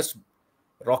 It's just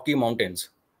rocky mountains.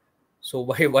 So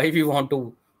why we want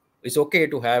to? It's okay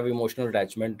to have emotional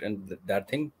attachment and that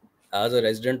thing. As a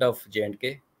resident of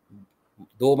J&K,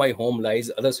 though my home lies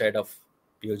other side of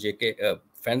POJK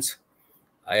fence,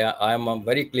 I am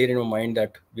very clear in my mind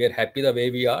that we are happy the way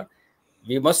we are.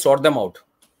 We must sort them out,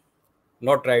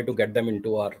 not try to get them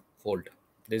into our fold.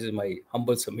 This is my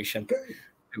humble submission.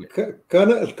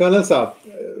 Colonel Saab,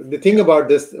 the thing about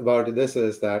this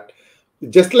is that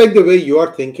just like the way you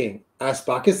are thinking, as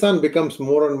Pakistan becomes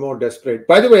more and more desperate.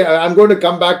 By the way, I'm going to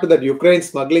come back to that Ukraine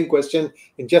smuggling question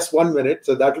in just 1 minute.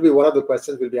 So that will be one of the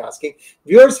questions we'll be asking.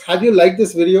 Viewers, have you liked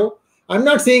this video? I'm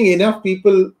not seeing enough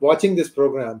people watching this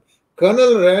program.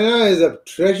 Colonel Raina is a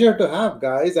treasure to have,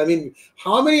 guys. I mean,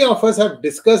 how many of us have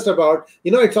discussed about,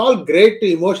 it's all great to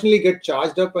emotionally get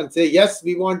charged up and say, yes,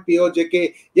 we want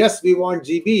POJK, yes, we want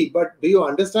GB, but do you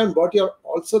understand what you're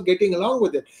also getting along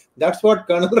with it? That's what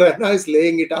Colonel Raina is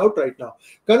laying it out right now.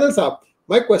 Colonel Saab,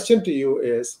 my question to you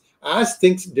is, as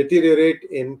things deteriorate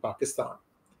in Pakistan,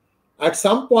 at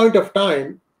some point of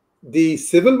time, the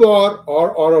civil war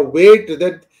or a way to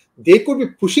that, they could be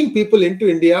pushing people into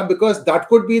India because that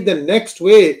could be the next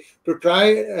way to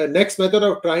try, next method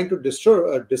of trying to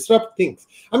disrupt things.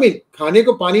 I mean, खाने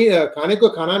को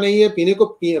खाना नहीं है, पीने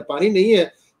को पानी नहीं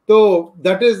है, so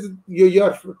that is, you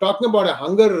are talking about a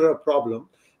hunger problem.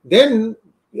 Then,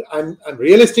 and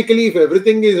realistically, if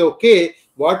everything is okay,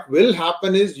 what will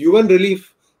happen is UN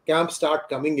relief camps start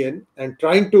coming in and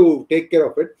trying to take care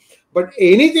of it. But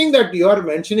anything that you are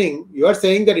mentioning, you are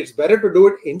saying that it's better to do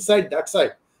it inside that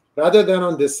side rather than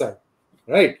on this side,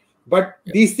 right? But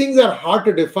these things are hard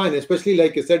to define, especially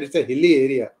like you said, it's a hilly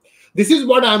area. This is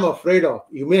what I'm afraid of.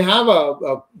 You may have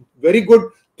a very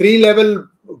good 3-level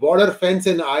border fence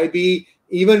in IB,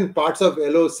 even parts of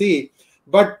LOC,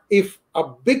 but if a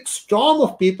big storm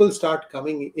of people start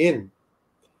coming in,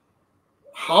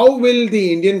 how will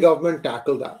the Indian government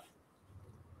tackle that?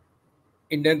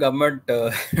 Indian government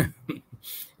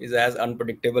is as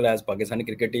unpredictable as Pakistani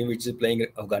cricket team, which is playing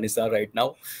Afghanistan right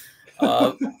now.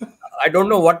 I don't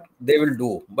know what they will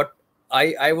do, but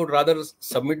I would rather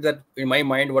submit that in my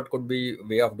mind, what could be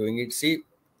way of doing it. See,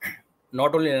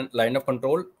 not only line of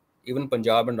control, even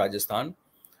Punjab and Rajasthan,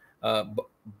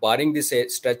 barring this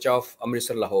stretch of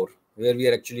Amritsar Lahore, where we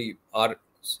are actually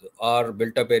our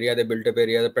built up area, the built up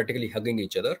area, they're practically hugging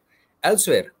each other.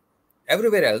 Elsewhere,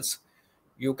 everywhere else,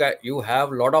 you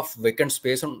have a lot of vacant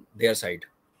space on their side.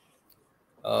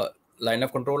 Line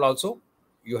of control also,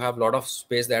 you have a lot of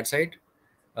space that side.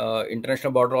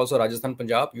 International border also, Rajasthan,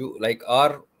 Punjab,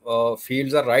 our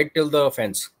fields are right till the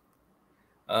fence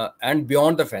and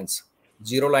beyond the fence.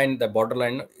 Zero line, the border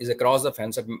line is across the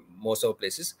fence at most of the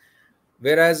places.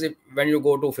 Whereas when you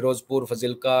go to Firozpur,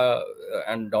 Fazilka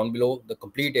and down below the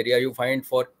complete area, you find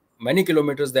for many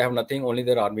kilometers they have nothing, only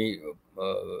their army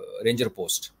ranger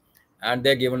post, and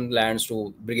they're given lands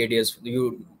to brigadiers.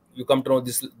 You come to know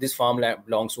this farm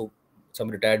belongs to some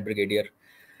retired brigadier,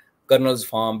 colonel's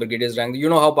farm, brigadier's rank. You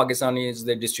know how Pakistanis,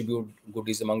 they distribute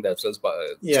goodies among themselves by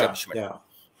establishment. Yeah.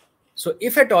 So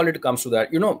if at all it comes to that,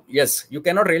 yes, you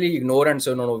cannot really ignore and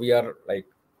say, no, we are like,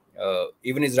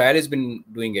 even Israel has been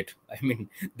doing it. I mean,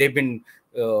 they've been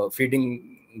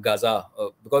feeding Gaza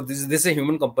because this is a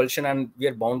human compulsion and we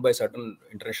are bound by certain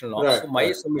international norms. Right, so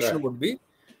my submission would be,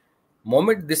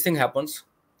 moment this thing happens,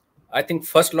 I think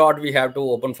first lot we have to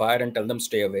open fire and tell them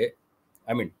stay away.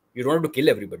 I mean, you don't have to kill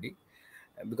everybody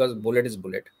because bullet is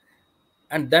bullet.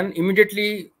 And then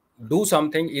immediately do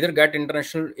something, either get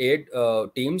international aid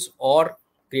teams or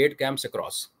create camps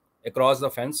across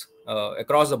the fence,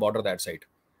 across the border that side.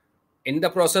 In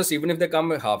the process, even if they come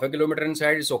half a kilometer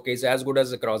inside, it's okay. It's as good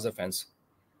as across the fence.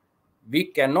 We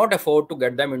cannot afford to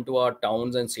get them into our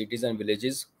towns and cities and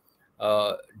villages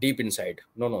deep inside.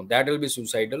 No, that will be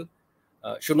suicidal.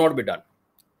 Should not be done.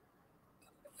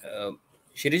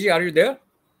 Shiriji, are you there?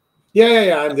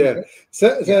 Yeah, I'm there.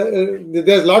 So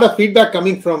there's a lot of feedback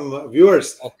coming from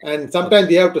viewers, and sometimes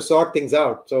we have to sort things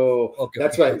out. So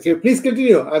that's why. So please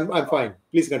continue. I'm fine.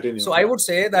 Please continue. So I would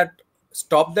say that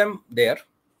stop them there.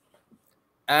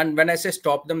 And when I say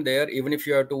stop them there, even if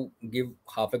you have to give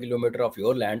half a kilometer of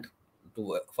your land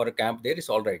for a camp there, it's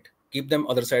all right. Keep them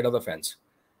other side of the fence.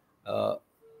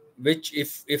 which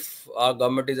if our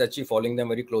government is actually following them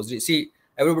very closely. See,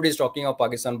 everybody is talking of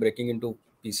Pakistan breaking into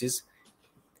pieces.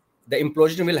 The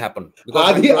implosion will happen.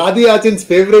 Adi Achin's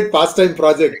favorite pastime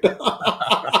project.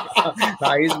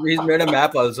 He's made a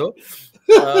map also.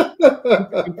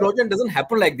 Implosion doesn't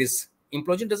happen like this.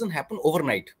 Implosion doesn't happen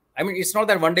overnight. I mean, it's not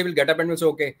that one day we'll get up and we'll say,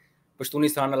 okay,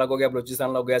 Pashtunistan alag ho gaya, Balochistan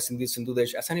alag ho gaya, Sindhu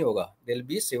Desh. Aisa nahi hoga. There'll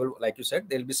be civil, like you said,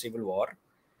 there'll be civil war.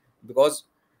 Because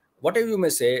whatever you may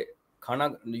say,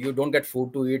 khana, you don't get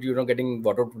food to eat, you're not getting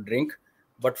water to drink.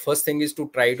 But first thing is to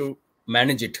try to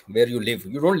manage it where you live.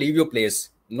 You don't leave your place.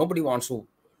 Nobody wants to.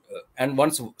 And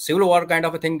once civil war kind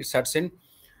of a thing sets in,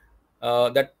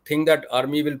 that thing that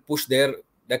army will push the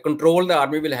control the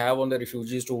army will have on the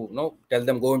refugees to tell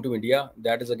them go into India,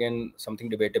 that is again something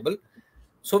debatable.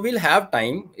 So we'll have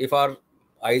time. If our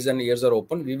eyes and ears are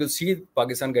open, we will see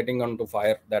Pakistan getting onto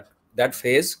fire, that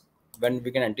phase when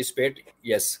we can anticipate,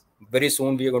 yes, very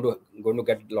soon we are going to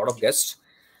get a lot of guests.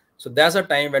 So that's a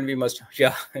time when we must,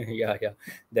 yeah,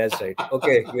 that's right.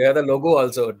 Okay, you have the logo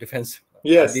also, defense.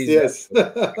 Yes.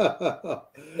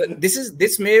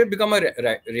 This may become a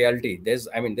reality. There's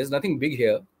nothing big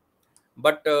here,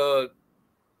 but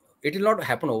it will not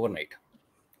happen overnight.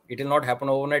 It will not happen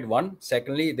overnight. One.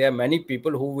 Secondly, there are many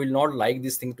people who will not like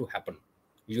this thing to happen.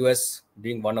 US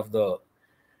being one of the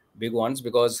big ones,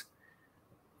 because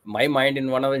my mind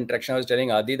in one of the interactions I was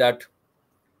telling Adi that,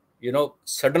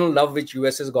 sudden love which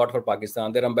US has got for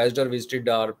Pakistan. Their ambassador visited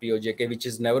our POJK, which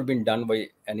has never been done by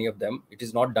any of them. It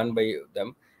is not done by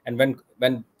them. And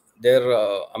when their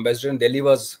ambassador in Delhi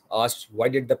was asked, why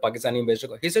did the Pakistani ambassador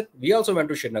go? He said, we also went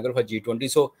to Srinagar for G20.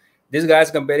 So this guy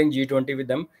is comparing G20 with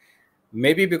them.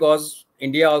 Maybe because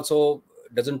India also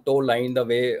doesn't toe line the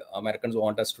way Americans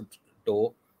want us to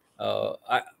toe.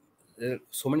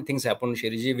 So many things happen,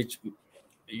 Sheriji, which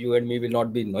you and me will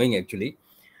not be knowing actually.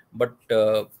 But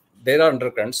there are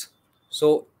undercurrents.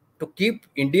 So to keep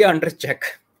India under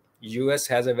check, US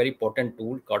has a very potent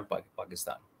tool called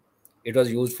Pakistan. It was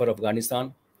used for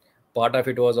Afghanistan. Part of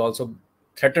it was also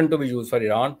threatened to be used for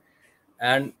Iran.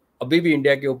 And अभी भी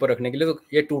India के ऊपर रखने के लिए, तो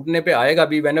ये टूटने पे आएगा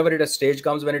भी. Whenever a stage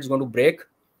comes when it's going to break,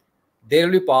 there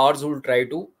will be powers who will try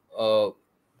to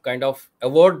kind of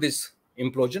avoid this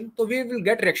implosion. So we will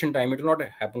get reaction time. It will not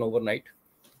happen overnight.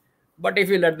 But if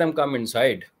we let them come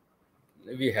inside,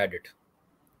 we had it.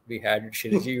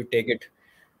 Shiriji, you take it,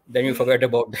 then you forget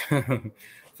about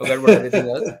everything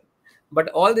else. But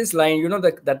all this line,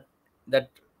 that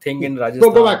thing in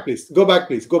Rajasthan. Go back, please.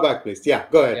 Yeah,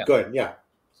 go ahead. Yeah.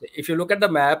 So if you look at the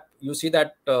map, you see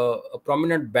that a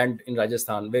prominent bend in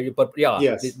Rajasthan where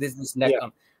this neck. Yeah.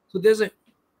 So there's a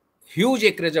huge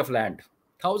acreage of land,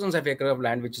 thousands of acres of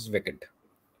land which is vacant.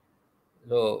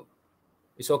 So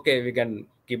it's okay, we can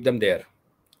keep them there.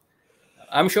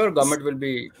 I'm sure government will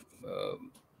be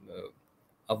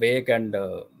awake and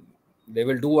they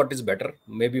will do what is better.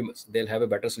 Maybe they'll have a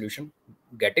better solution.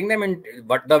 Getting them in,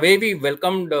 but the way we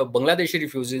welcomed Bangladeshi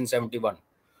refugees in 71,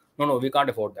 no, we can't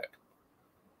afford that.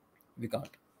 We can't.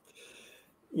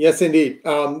 Yes, indeed.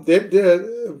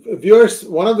 The viewers,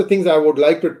 one of the things I would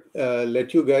like to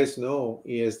let you guys know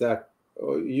is that,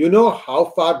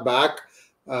 how far back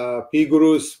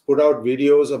PGurus put out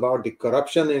videos about the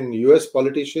corruption in US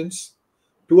politicians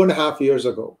 2.5 years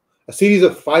ago. A series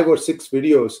of 5 or 6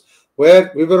 videos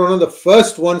where we were one of the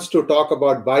first ones to talk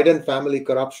about Biden family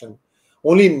corruption.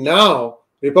 Only now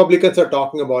Republicans are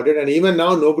talking about it, and even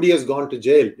now nobody has gone to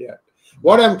jail yet.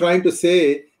 What I'm trying to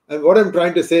say, Colonel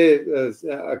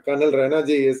Raina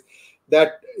ji, is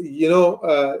that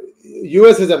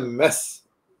US is a mess,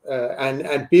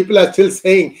 and people are still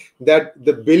saying that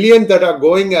the billions that are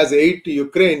going as aid to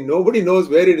Ukraine, nobody knows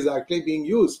where it is actually being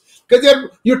used. Because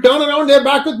you turn around, they're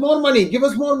back with more money. Give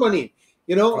us more money.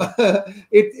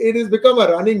 It has become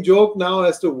a running joke now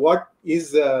as to what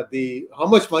is how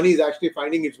much money is actually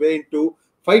finding its way into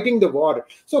fighting the war.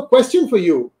 So, question for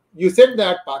you. You said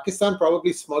that Pakistan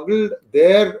probably smuggled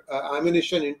their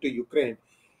ammunition into Ukraine.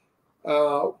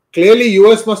 Clearly,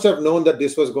 US must have known that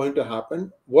this was going to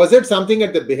happen. Was it something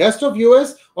at the behest of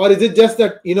US, or is it just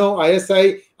that,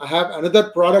 ISI, I have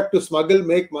another product to smuggle,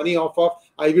 make money off of,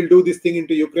 I will do this thing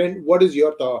into Ukraine? What is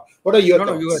your thought? What are your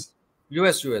thoughts?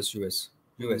 US.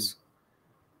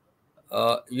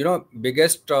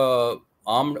 Biggest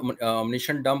armed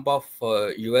ammunition dump of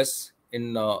US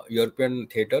in European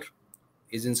theater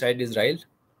is inside Israel,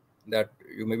 that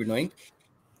you may be knowing.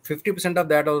 50% of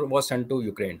that was sent to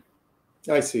Ukraine.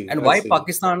 I see. And why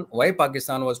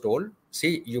Pakistan was told,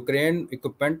 see, Ukraine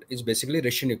equipment is basically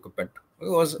Russian equipment. It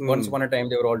was once upon a time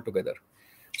they were all together.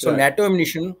 So right. NATO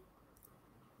ammunition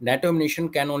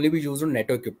can only be used on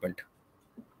NATO equipment.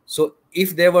 So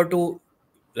if they were to,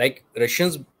 like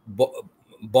Russians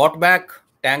bought back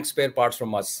tank spare parts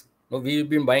from us. No, we've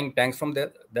been buying tanks from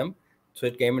them. So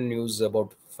it came in news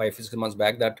about 5-6 months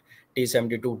back that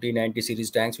T-72, T-90 series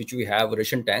tanks, which we have,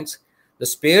 Russian tanks, the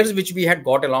spares which we had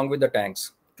got along with the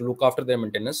tanks to look after their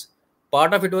maintenance,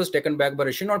 part of it was taken back by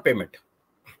Russian on payment.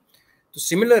 So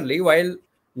similarly, while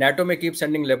NATO may keep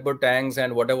sending Leopard tanks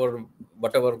and whatever,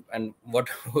 and what,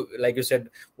 like you said,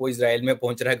 wo Israel mein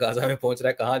pahunch raha hai, Gaza mein pahunch raha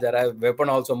hai, kahan ja raha hai, weapon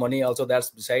also, money also, that's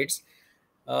besides.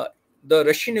 The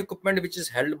Russian equipment which is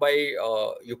held by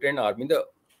Ukraine army,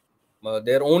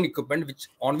 their own equipment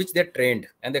on which they're trained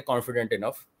and they're confident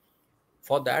enough,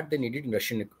 for that they needed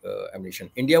Russian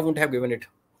ammunition. India wouldn't have given it.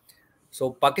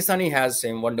 So Pakistani has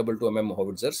same 122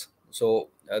 howitzers. So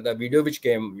the video which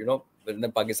came,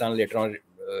 when Pakistan later on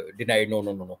denied,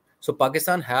 no. So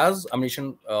Pakistan has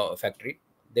ammunition factory.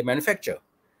 They manufacture.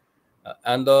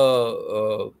 And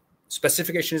the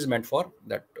specification is meant for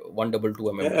that 122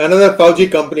 Another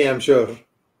Fauji company, I'm sure.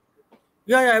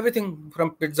 Yeah, everything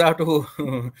from pizza to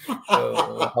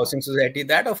housing society.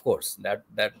 That of course. That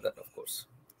of course.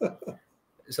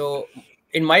 So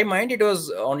in my mind, it was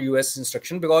on US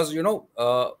instruction because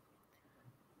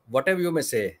whatever you may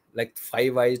say, like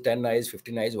 5 eyes, 10 eyes,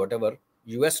 15 eyes, whatever,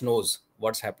 US knows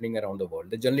what's happening around the world.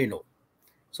 They generally know.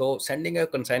 So sending a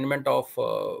consignment of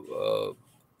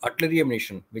artillery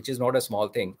ammunition, which is not a small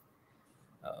thing,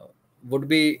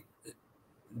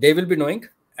 they will be knowing.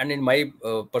 And in my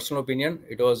personal opinion,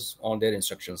 it was on their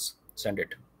instructions. Send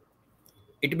it.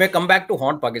 It may come back to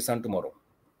haunt Pakistan tomorrow.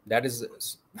 That is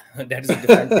a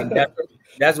different thing.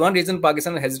 That's one reason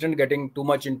Pakistan is hesitant getting too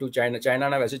much into China. China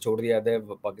ने वैसे छोड़ दिया है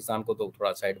Pakistan को तो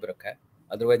थोड़ा side पे रखा है.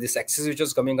 Otherwise, this axis which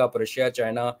was coming up, Russia,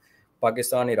 China,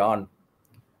 Pakistan, Iran,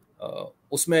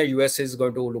 उसमें US is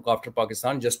going to look after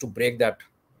Pakistan just to break that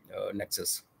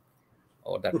nexus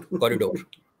or that corridor.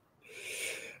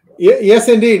 Yes,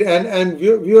 indeed. And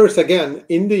viewers, again,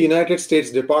 in the United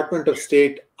States Department of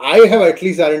State, I have at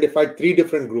least identified 3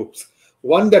 different groups.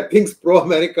 One that thinks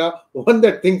pro-America, one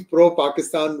that thinks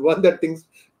pro-Pakistan, one that thinks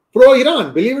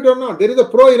pro-Iran. Believe it or not, there is a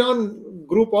pro-Iran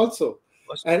group also.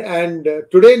 And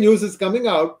today news is coming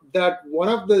out that one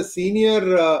of the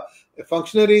senior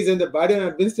functionaries in the Biden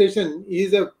administration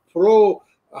is a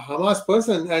pro-Hamas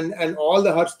person, and all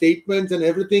her statements and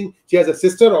everything. She has a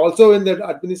sister also in the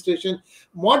administration.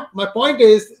 My point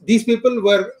is, these people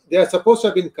they are supposed to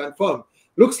have been confirmed.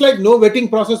 Looks like no vetting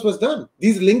process was done.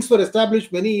 These links were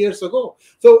established many years ago.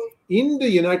 So in the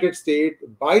United States,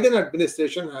 Biden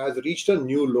administration has reached a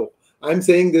new low. I'm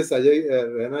saying this, Ajay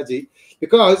Raina ji,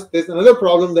 because there's another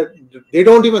problem that they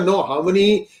don't even know how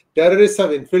many terrorists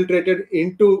have infiltrated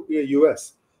into the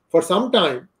US. For some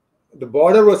time, the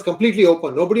border was completely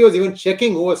open. Nobody was even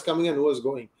checking who was coming and who was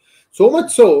going. So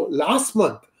much so, last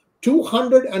month,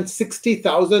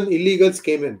 260,000 illegals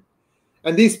came in.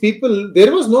 And these people,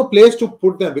 there was no place to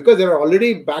put them because they were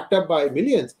already backed up by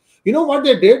millions. You know what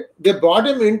they did? They brought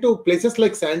them into places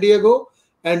like San Diego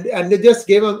and they just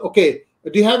gave them, okay,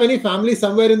 do you have any family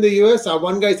somewhere in the US?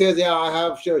 One guy says, yeah, I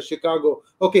have Chicago.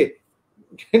 Okay,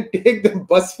 take the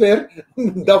bus fare.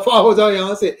 Dafa ho jao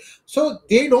yahan se. So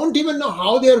they don't even know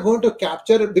how they are going to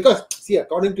capture it because, see,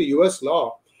 according to US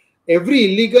law, every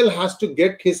illegal has to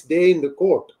get his day in the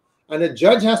court. And a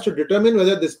judge has to determine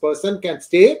whether this person can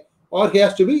stay or he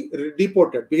has to be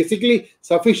deported. Basically,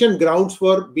 sufficient grounds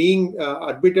for being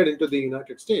admitted into the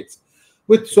United States.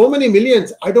 With so many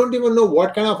millions, I don't even know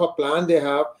what kind of a plan they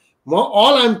have.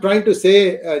 All I'm trying to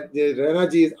say,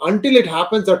 Raina ji, is until it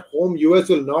happens at home, US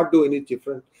will not do any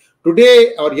different.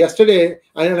 Today or yesterday,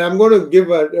 and I'm going to give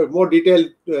a more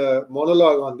detailed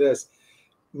monologue on this,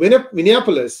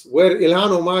 Minneapolis, where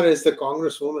Ilhan Omar is the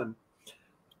congresswoman,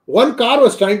 one car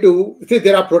was trying to, see,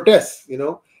 there are protests,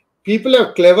 people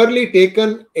have cleverly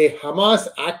taken a Hamas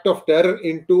act of terror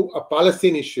into a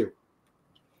Palestine issue.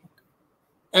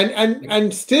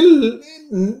 And still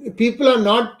people are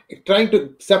not trying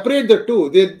to separate the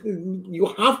two. You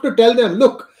have to tell them,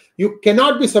 look, you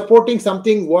cannot be supporting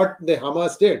something what the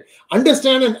Hamas did.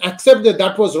 Understand and accept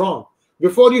that was wrong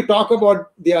before you talk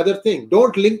about the other thing.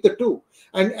 Don't link the two.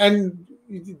 And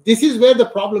this is where the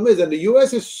problem is. And the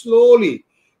US is slowly,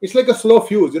 it's like a slow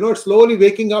fuse, it's slowly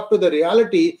waking up to the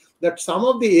reality that some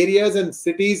of the areas and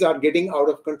cities are getting out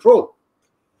of control.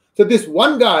 So this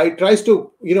one guy tries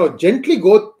to, gently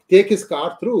go take his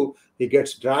car through. He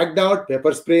gets dragged out,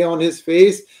 pepper spray on his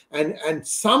face, and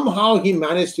somehow he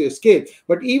managed to escape.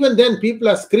 But even then, people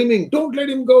are screaming, don't let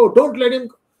him go, don't let him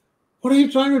go. What are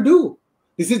you trying to do?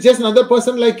 This is just another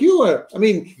person like you. I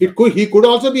mean, he could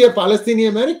also be a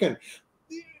Palestinian American.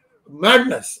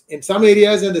 Madness. In some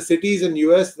areas in the cities in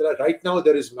US, right now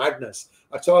there is madness.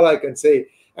 That's all I can say.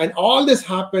 And all this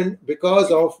happened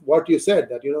because of what you said,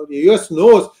 that the US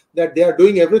knows that they are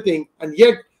doing everything, and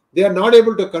yet they are not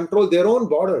able to control their own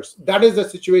borders. That is the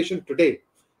situation today.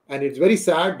 And it's very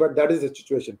sad, but that is the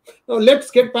situation. Now,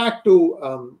 let's get back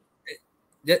to...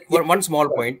 one small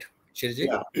point, Shirji.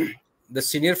 Yeah. The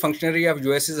senior functionary of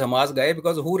US is Hamas guy,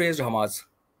 because who raised Hamas?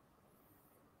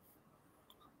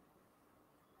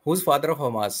 Who's father of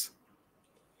Hamas?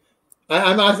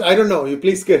 I don't know. You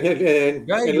please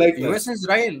enlighten US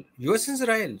Israel. US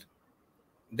Israel.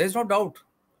 There's no doubt.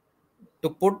 To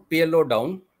put PLO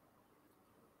down,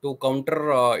 to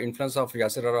counter influence of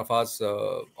Yasser Arafat's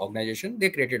organization, they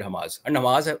created Hamas. And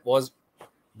Hamas was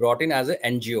brought in as an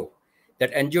NGO.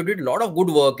 That NGO did a lot of good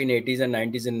work in 80s and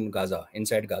 90s in Gaza,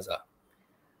 inside Gaza.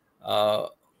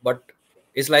 But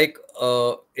it's like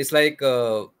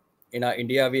in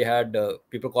India, we had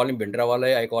people call him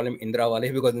Bindrawale. I call him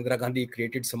Indrawale, because Indira Gandhi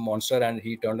created some monster and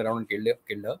he turned around and killed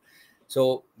her.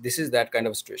 So this is that kind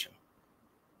of situation.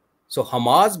 So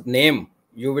Hamas name,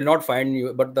 you will not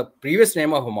find, but the previous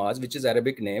name of Hamas, which is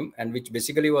Arabic name and which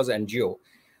basically was NGO,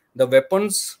 the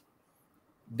weapons,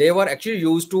 they were actually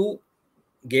used to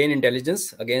gain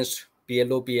intelligence against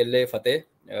PLO, PLA, Fateh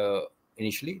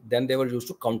initially. Then they were used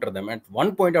to counter them. At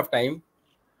one point of time,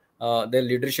 their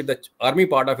leadership, the army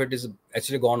part of it, is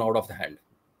actually gone out of the hand.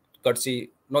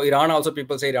 Courtesy, no, Iran also,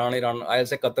 people say Iran. I'll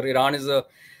say Qatar. Iran is a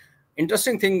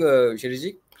interesting thing,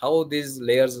 Shiriji, how these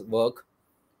layers work.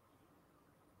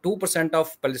 2%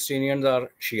 of Palestinians are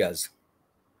Shias.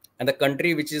 And the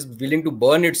country which is willing to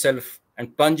burn itself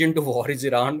and plunge into war is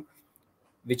Iran,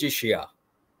 which is Shia.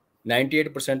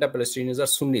 98% of Palestinians are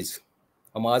Sunnis.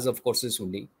 Hamas, of course, is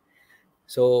Sunni.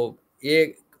 So,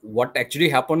 what actually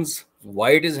happens,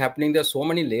 why it is happening, there are so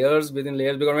many layers within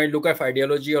layers. Because when you look at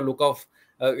ideology, or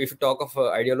if you talk of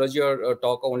ideology or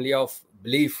talk only of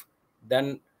belief,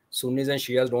 then Sunnis and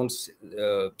Shias don't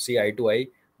see eye to eye.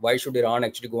 Why should Iran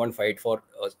actually go and fight for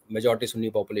a majority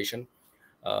Sunni population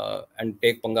and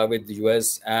take panga with the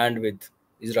US and with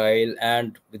Israel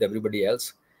and with everybody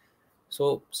else?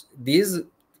 So these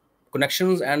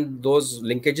connections and those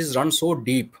linkages run so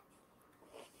deep.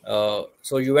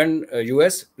 So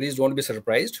US, please don't be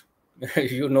surprised.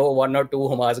 One or two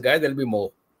Hamas guys, there'll be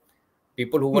more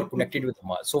people who were connected with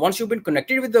Hamas. So once you've been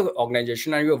connected with the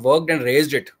organization and you have worked and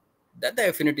raised it, that the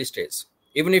affinity stays.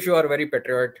 Even if you are a very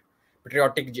patriotic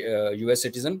US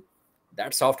citizen,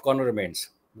 that soft corner remains,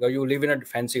 because you live in a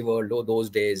fancy world. Oh, those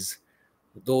days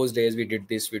we did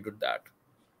this, we did that.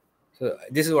 So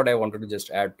this is what I wanted to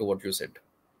just add to what you said.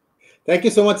 Thank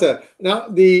you so much, sir. Now,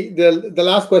 the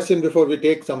last question before we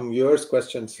take some viewers'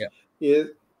 questions is,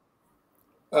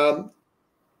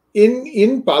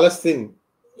 in Palestine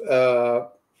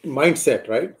mindset,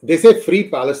 right? They say free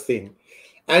Palestine,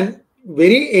 and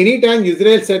anytime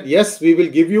Israel said, yes, we will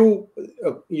give you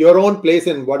your own place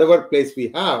in whatever place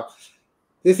we have,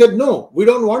 they said, no, we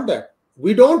don't want that.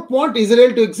 We don't want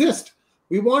Israel to exist.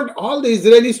 We want all the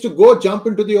Israelis to go jump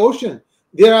into the ocean.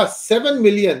 There are 7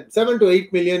 to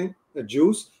 8 million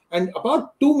Jews and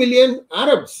about 2 million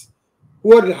Arabs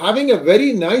who are having a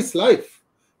very nice life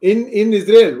in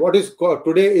Israel, what is called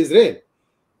today Israel.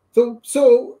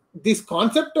 So this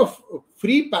concept of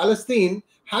free Palestine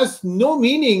has no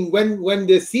meaning when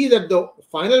they see that the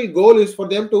final goal is for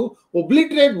them to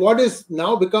obliterate what is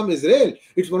now become Israel.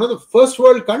 It's one of the first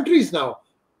world countries now.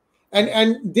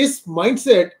 And this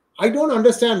mindset, I don't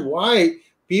understand why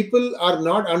people are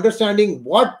not understanding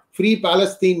what free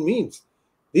Palestine means.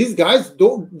 These guys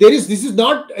don't,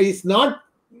 it's not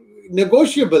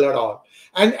negotiable at all.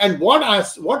 And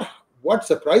what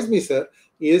surprised me, sir,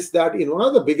 is that in one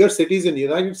of the bigger cities in the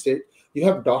United States, you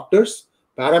have doctors,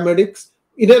 paramedics,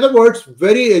 in other words,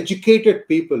 very educated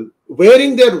people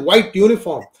wearing their white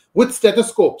uniform with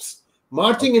stethoscopes,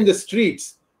 marching in the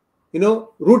streets,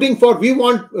 rooting for, we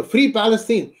want a free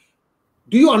Palestine.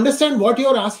 Do you understand what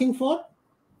you're asking for?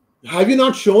 Have you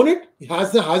not shown it?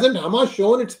 Hasn't Hamas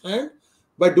shown its hand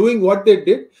by doing what they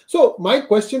did? So my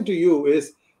question to you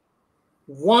is,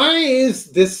 why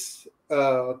is this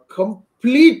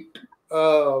complete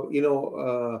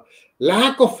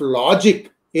lack of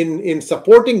logic in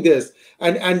supporting this,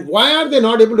 and why are they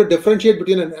not able to differentiate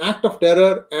between an act of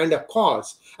terror and a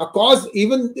cause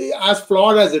even as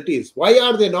flawed as it is? Why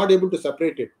are they not able to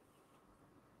separate it?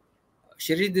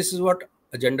 Shiri, this is what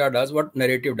agenda does, what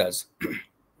narrative does.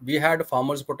 We had a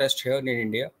farmers protest here in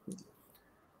India,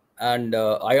 and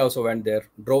I also went there,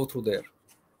 drove through there.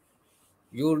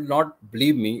 You will not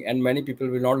believe me, and many people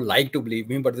will not like to believe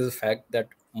me, but this is a fact that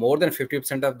more than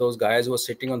 50% of those guys who were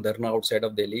sitting on Dharna outside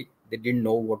of Delhi, they didn't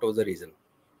know what was the reason.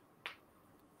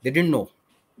 They didn't know.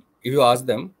 If you ask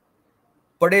them,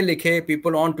 Pade likhe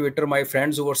people on Twitter, my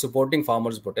friends who were supporting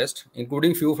farmers' protest,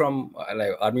 including few from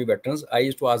like army veterans, I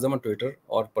used to ask them on Twitter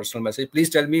or personal message,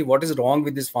 please tell me what is wrong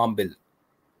with this farm bill.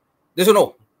 They say,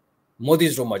 no, Modi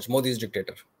is too much, Modi is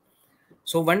dictator.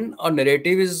 So when a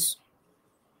narrative is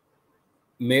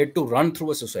made to run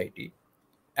through a society,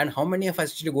 and how many of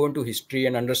us actually go into history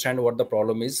and understand what the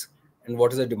problem is and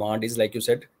what is the demand is, like you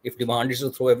said, if demand is to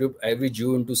throw every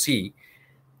Jew into sea,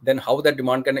 then how that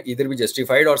demand can either be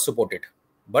justified or supported.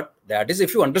 But that is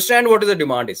if you understand what is the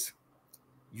demand is.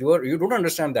 You don't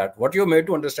understand that. What you're made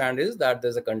to understand is that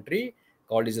there's a country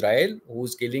called Israel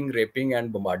who's killing, raping,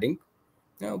 and bombarding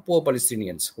poor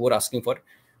Palestinians who are asking for.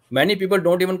 Many people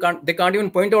can't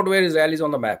even point out where Israel is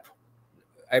on the map.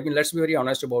 I mean, let's be very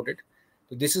honest about it.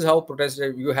 So this is how protest.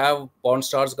 You have porn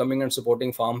stars coming and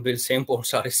supporting farm bill. Same porn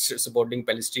star is supporting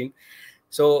Palestine.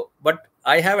 So, but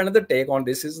I have another take on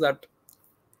this is that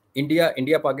India,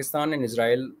 Pakistan, and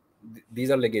Israel, these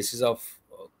are legacies of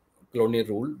colonial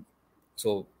rule.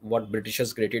 So what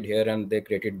Britishers created here and they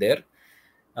created there.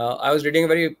 I was reading a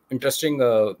very interesting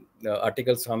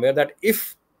article somewhere that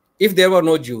if there were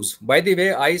no Jews, by the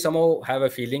way, I somehow have a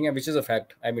feeling, and which is a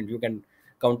fact, I mean, you can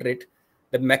counter it,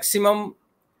 the maximum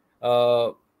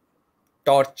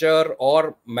torture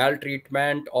or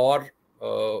maltreatment or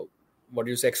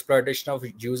exploitation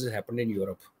of Jews has happened in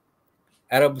Europe.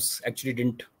 Arabs actually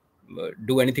didn't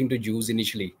do anything to Jews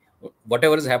initially.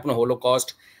 Whatever has happened,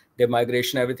 Holocaust, their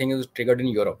migration, everything is triggered in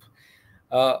Europe.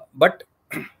 But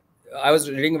I was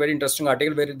reading a very interesting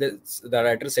article where the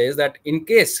writer says that in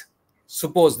case,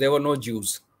 suppose there were no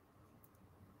Jews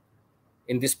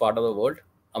in this part of the world,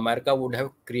 America would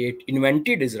have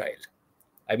invented Israel.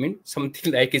 I mean,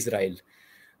 something like Israel.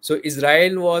 So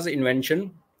Israel was an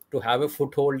invention to have a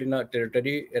foothold in a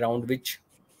territory around which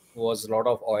was a lot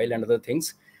of oil and other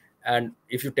things. And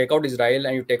if you take out Israel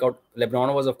and you take out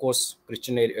Lebanon, was of course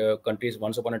Christian countries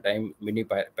once upon a time, mini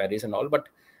Paris and all, but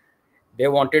they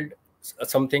wanted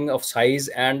something of size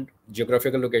and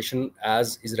geographical location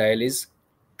as Israel is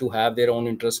to have their own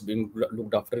interests being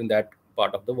looked after in that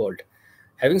part of the world.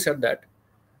 Having said that,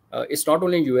 it's not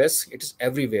only in US, it is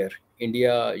everywhere.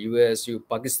 India, US,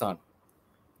 Pakistan.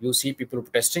 You see people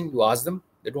protesting, you ask them,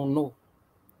 they don't know.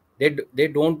 They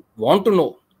don't want to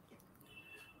know.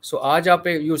 So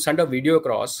you send a video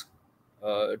across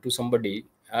to somebody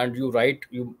and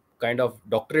you kind of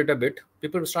doctor it a bit,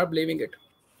 people will start believing it.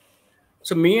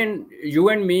 So you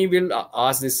and me will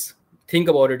ask this, think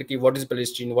about it, what is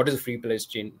Palestine, what is free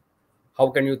Palestine? How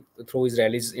can you throw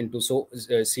Israelis into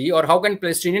sea, or how can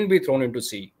Palestinian be thrown into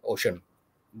sea, ocean?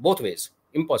 Both ways,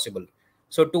 impossible.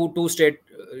 So two state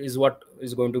is what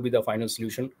is going to be the final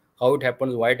solution. How it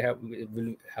happens, why it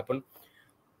will happen.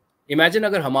 Imagine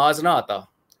agar Hamas na aata,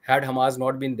 had Hamas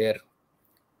not been there,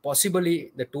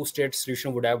 possibly the two-state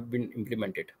solution would have been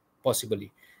implemented,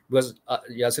 possibly. Because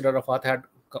Yasser Arafat had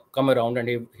come around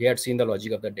and he had seen the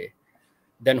logic of the day.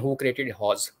 Then who created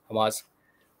Hamas?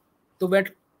 So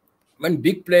when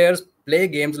big players play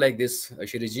games like this,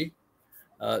 Shiriji,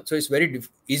 so it's very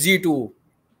easy to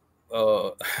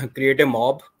create a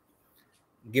mob,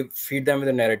 feed them with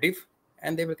a narrative,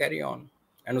 and they will carry on.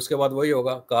 And uske baad wahi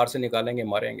hoga, car se nikalenge,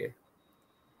 marenge.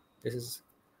 This is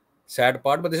sad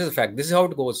part, but this is a fact. This is how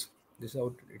it goes. This is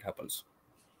how it happens.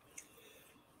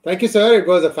 Thank you, sir. It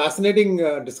was a fascinating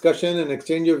discussion and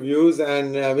exchange of views.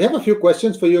 And we have a few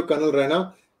questions for you, Colonel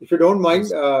Raina. If you don't mind,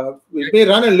 we may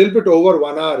run a little bit over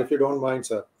 1 hour, if you don't mind,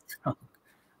 sir.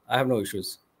 I have no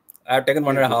issues. I have taken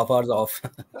 1.5 hours off.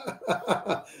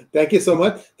 Thank you so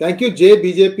much. Thank you,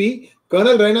 𝗣𝗽𝗍.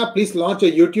 Colonel Raina, please launch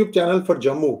a YouTube channel for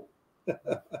Jammu.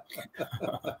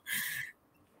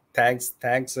 Thanks,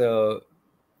 𝗣𝗽𝗍.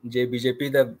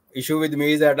 The issue with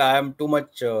me is that I am too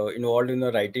much involved in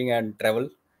the writing and travel.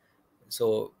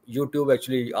 So YouTube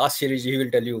actually, ask Sree, he will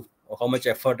tell you how much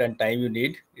effort and time you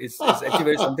need. It's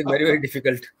actually something very, very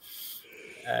difficult.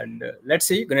 And let's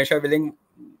see, Ganesha willing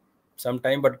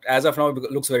sometime, but as of now,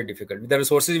 it looks very difficult. With the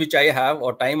resources which I have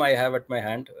or time I have at my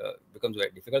hand, becomes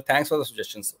very difficult. Thanks for the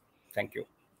suggestions. Thank you.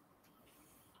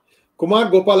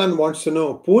 Kumar Gopalan wants to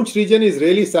know, Poonch region is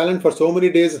really silent for so many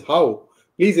days. How?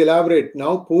 Please elaborate.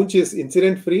 Now Poonch is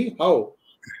incident-free. How?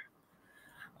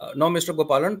 No, Mr.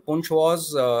 Gopalan, Poonch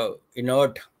was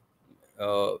inert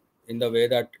in the way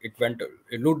that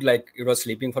it looked like it was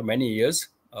sleeping for many years,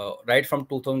 right from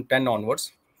 2010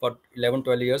 onwards. For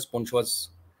 11-12 years, Poonch was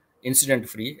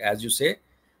incident-free, as you say.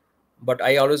 But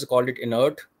I always called it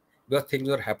inert because things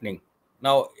were happening.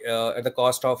 Now, at the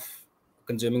cost of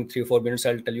consuming 3-4 minutes,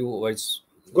 I'll tell you what's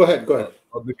Go ahead.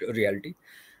 A bit reality.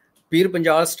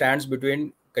 𝗣𝗚𝗪 stands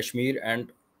between Kashmir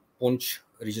and Poonch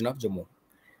region of Jammu.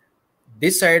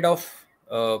 This side of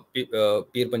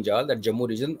𝗣𝗚𝗀𝗍, that Jammu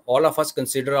region, all of us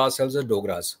consider ourselves as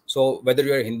Dogras. So whether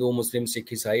you are Hindu, Muslim, Sikh,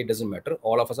 Isai, it doesn't matter.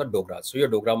 All of us are Dogras. So you're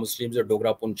Dogra Muslims, you're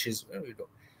Dogra Punchis.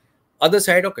 Other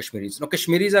side of Kashmiris. Now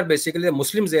Kashmiris are basically the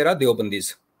Muslims there are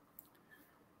Deobandis.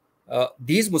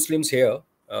 These Muslims here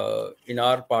in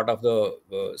our part of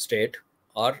the state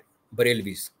are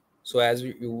Barelvis. So as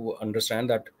you understand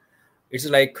that it's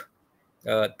like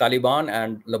Taliban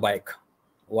and Labaik.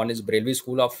 One is Barelvi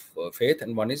school of faith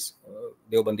and one is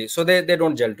Deobandi. So they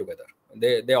don't gel together.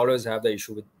 They always have the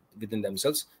issue within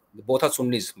themselves. Both are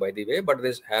Sunnis, by the way, but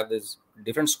they have these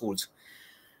different schools.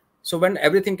 So when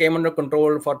everything came under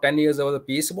control for 10 years over the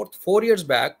peace, about 4 years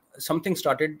back, something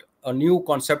started, a new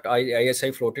concept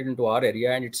ISI floated into our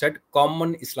area, and it said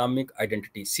Common Islamic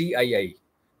Identity, CII.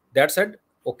 That said,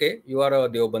 okay, you are a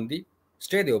Deobandi,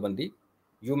 stay Deobandi.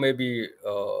 You may be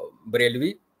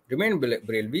Barelvi, remain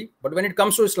Barelvi, but when it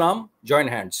comes to Islam, join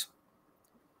hands.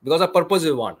 Because our purpose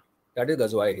is one, that is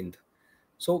𝙒𝙬𝙤.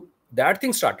 So that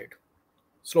thing started.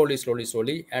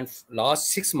 Slowly. And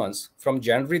last 6 months, from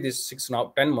January,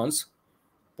 now 10 months,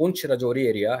 Poonch Rajouri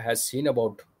area has seen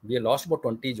we lost about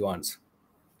 20 Jawans.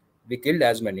 We killed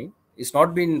as many. It's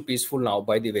not been peaceful now,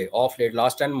 by the way. Of late,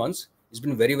 last 10 months, it's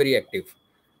been very, very active.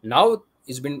 Now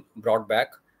it's been brought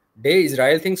back. Day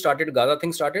Israel thing started, Gaza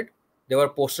thing started. There were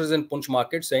posters in Poonch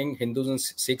market saying Hindus and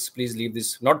Sikhs, please leave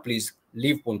this. Not please,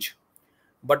 leave Poonch.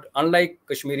 But unlike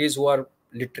Kashmiris who are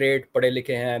literate, padhe likhe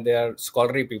hain, they are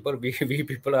scholarly people. We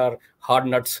people are hard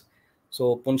nuts.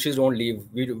 So Poonchis don't leave.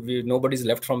 Nobody's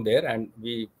left from there, and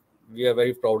we are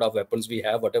very proud of weapons we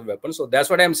have, whatever weapons. So that's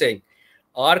what I'm saying.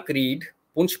 Our creed,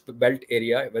 Poonch belt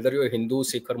area, whether you're Hindu,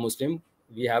 Sikh or Muslim,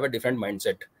 we have a different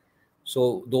mindset.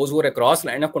 So those who are across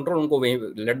line of control,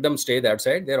 let them stay that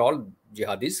side. They're all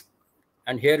jihadis.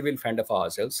 And here we'll fend for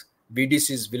ourselves.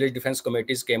 VDCs, Village Defense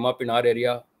Committees, came up in our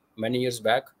area many years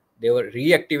back. They were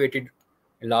reactivated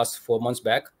last 4 months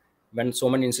back when so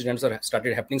many incidents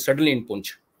started happening suddenly in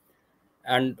Poonch.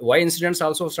 And why incidents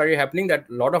also started happening, that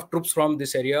a lot of troops from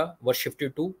this area were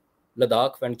shifted to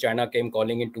Ladakh when China came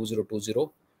calling in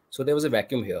 2020. So there was a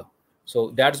vacuum here.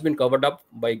 So that's been covered up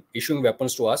by issuing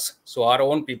weapons to us. So our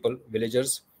own people,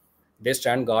 villagers, they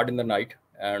stand guard in the night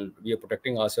and we are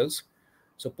protecting ourselves.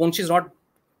 So Poonch is not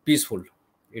peaceful.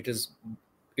 It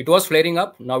was flaring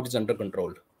up. Now it is under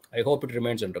control. I hope it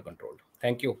remains under control.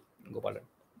 Thank you, Gopalan.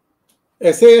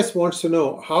 SAS wants to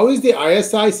know, how is the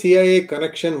ISI-CIA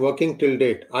connection working till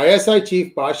date? ISI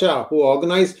Chief Pasha, who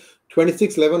organized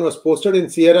 26/11, was posted in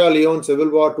Sierra Leone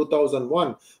Civil War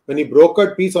 2001 when he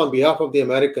brokered peace on behalf of the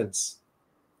Americans.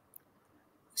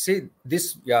 See,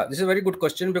 this is a very good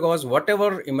question, because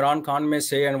whatever Imran Khan may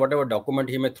say and whatever document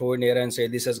he may throw in here and say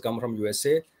this has come from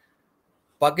USA,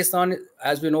 Pakistan,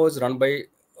 as we know, is run by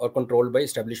or controlled by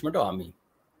establishment army.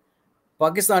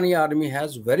 Pakistani army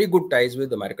has very good ties with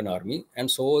the American army, and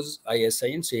so is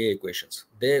ISI and CIA equations.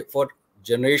 For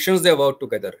generations, they work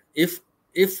together. If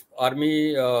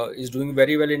army is doing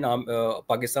very well in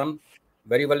Pakistan,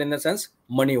 very well in the sense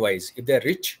money-wise, if they're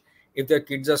rich, if their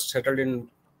kids are settled in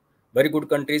very good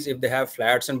countries, if they have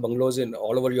flats and bungalows in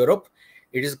all over Europe,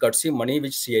 it is courtesy money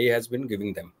which CIA has been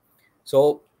giving them.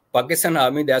 So Pakistan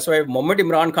army, that's why moment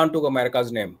Imran Khan took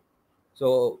America's name,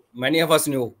 so many of us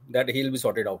knew that he'll be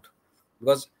sorted out.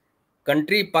 Because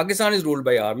Pakistan is ruled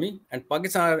by army, and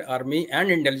Pakistan army and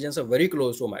intelligence are very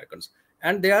close to Americans.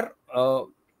 And they are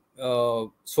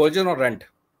soldiers on rent,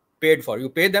 paid for. You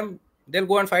pay them, they'll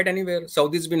go and fight anywhere.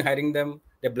 Saudi's been hiring them.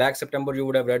 The Black September, you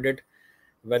would have read it.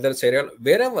 Whether cereal,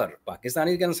 wherever,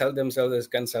 Pakistanis can sell themselves,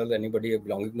 can sell anybody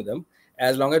belonging to them,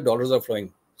 as long as dollars are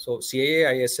flowing. So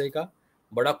CIA, ISI ka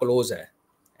bada close hai.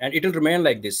 And it will remain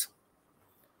like this.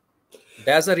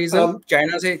 That's the reason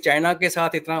China के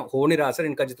साथ इतना हो नहीं रहा sir,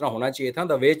 इनका जितना होना चाहिए था.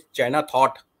 The way China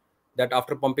thought that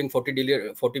after pumping $40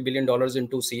 billion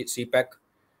into CPEC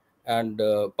and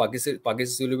Pakistan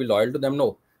will be loyal to them.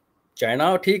 No,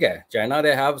 China ठीक है. China,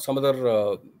 they have some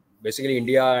other basically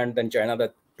India and then China,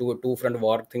 that two front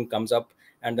war thing comes up,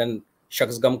 and then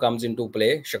𝙤𝙤𝙤 comes into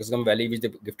play. 𝙤𝙤𝙤 Valley, which they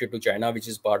gifted to China, which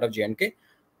is part of J&K.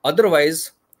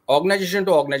 Otherwise, organization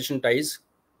to organization ties,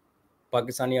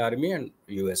 Pakistani army and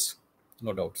US.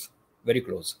 No doubts, very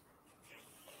close.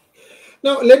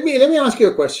 Now, let me ask you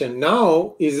a question.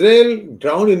 Now, Israel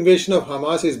ground invasion of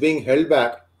Hamas is being held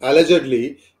back,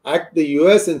 allegedly, at the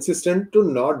US insistent to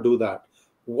not do that.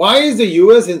 Why is the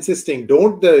US insisting?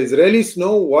 Don't the Israelis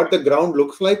know what the ground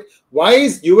looks like? Why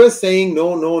is US saying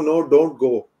no, don't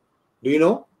go? Do you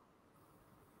know?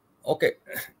 Okay.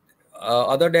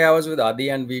 Other day I was with Adi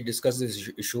and we discussed this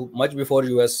issue much before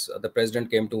US, the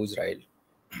president came to Israel.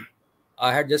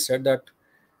 I had just said that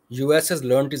US has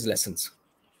learned its lessons.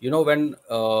 You know, when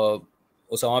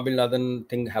Osama bin Laden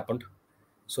thing happened.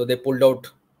 So they pulled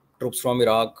out troops from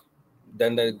Iraq.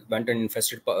 Then they went and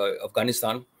infested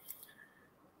Afghanistan.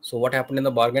 So what happened in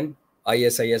the bargain?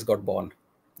 ISIS got born.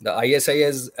 The ISIS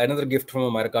is another gift from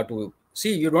America to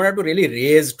see. You don't have to really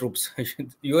raise troops.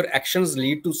 Your actions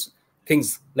lead to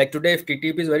things. Like today, if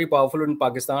TTP is very powerful in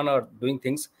Pakistan or doing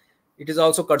things, it is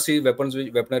also courtesy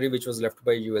weaponry which was left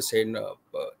by USA.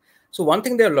 So one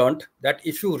thing they learned, that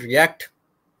if you react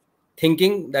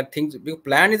thinking that things,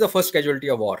 plan is the first casualty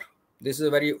of war. This is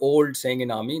a very old saying in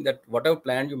army, that whatever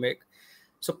plan you make.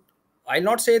 So I'll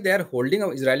not say they are holding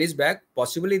Israelis back.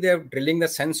 Possibly they are drilling the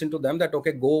sense into them that,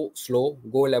 okay, go slow,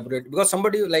 go elaborate. Because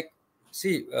somebody like,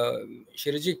 see,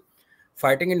 Shiriji,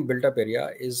 fighting in built-up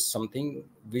area is something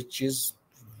which is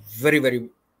very, very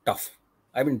tough.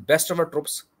 I mean, best of our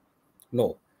troops,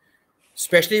 no.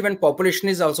 Especially when population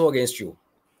is also against you.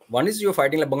 One is you're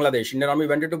fighting like Bangladesh. Indian army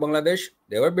went into Bangladesh.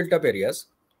 They were built-up areas,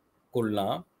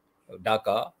 Kulna,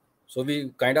 Dhaka. So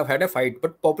we kind of had a fight,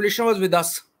 but population was with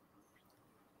us.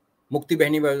 Mukti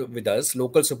Bahini were with us,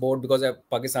 local support, because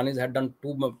Pakistanis had done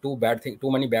too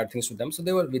many bad things to them. So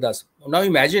they were with us. Now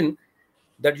imagine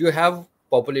that you have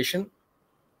population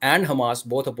and Hamas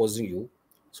both opposing you.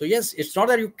 So yes, it's not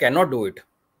that you cannot do it,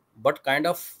 but kind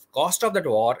of cost of that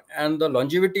war and the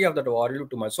longevity of that war is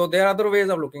too much. So there are other ways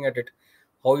of looking at it,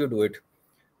 how you do it.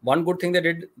 One good thing they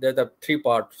did, there's the three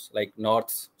parts like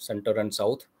north, center, and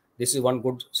south. This is one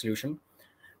good solution.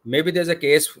 Maybe there's a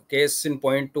case in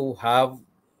point to have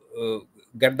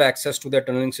get the access to the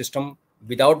tunneling system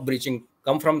without breaching,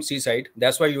 come from seaside.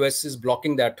 That's why US is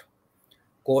blocking that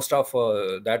coast of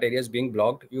that area is being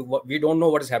blocked. We don't know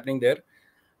what is happening there.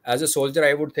 As a soldier,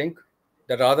 I would think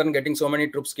that rather than getting so many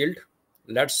troops killed,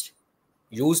 let's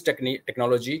use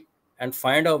technology and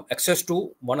find access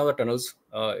to one of the tunnels,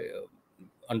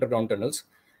 underground tunnels,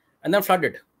 and then flood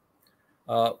it.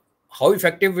 How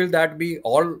effective will that be?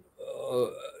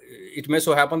 It may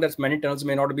so happen that many tunnels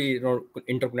may not be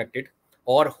interconnected,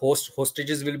 or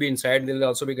hostages will be inside. They'll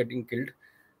also be getting killed.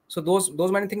 So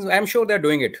those many things, I'm sure they're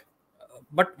doing it.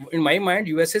 But in my mind,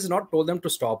 US has not told them to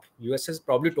stop. US has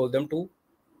probably told them to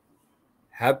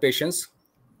have patience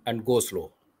and go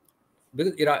slow.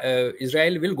 Because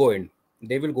Israel will go in.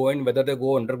 They will go in, whether they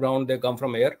go underground, they come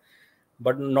from air,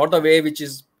 but not the way which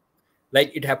is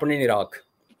like it happened in Iraq.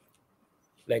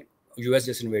 Like US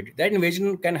just invaded. That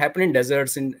invasion can happen in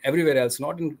deserts, in everywhere else,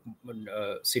 not in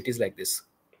cities like this.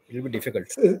 It will be difficult.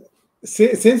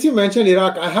 Since you mentioned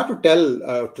Iraq, I have to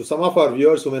tell to some of our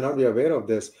viewers who may not be aware of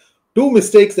this, two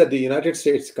mistakes that the United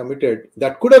States committed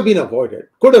that could have been avoided.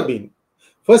 Could have been.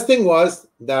 First thing was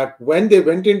that when they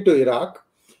went into Iraq,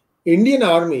 Indian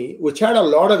Army, which had a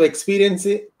lot of experience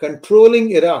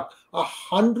controlling Iraq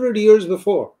 100 years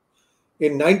before,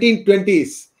 in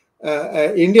 1920s,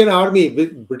 Indian Army,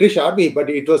 British Army, but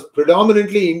it was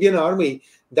predominantly Indian Army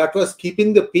that was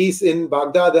keeping the peace in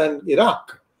Baghdad and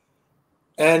Iraq.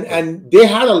 And they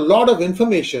had a lot of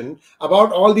information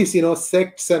about all these,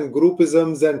 sects and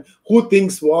groupisms and who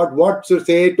thinks what to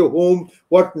say to whom,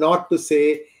 what not to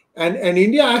say. And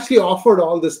India actually offered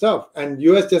all this stuff, and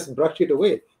US just brushed it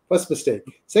away. First mistake.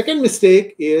 Second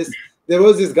mistake is there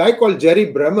was this guy called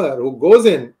Jerry Bremer who goes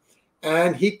in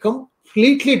and he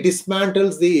completely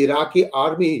dismantles the Iraqi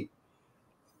army,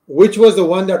 which was the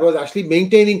one that was actually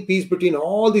maintaining peace between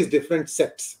all these different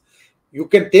sects. You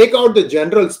can take out the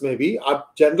generals, maybe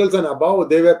generals and above,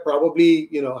 they were probably,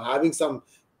 having some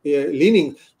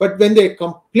leaning. But when they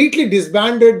completely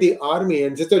disbanded the army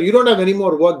and said, so you don't have any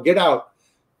more work, get out.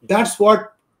 That's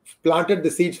what planted the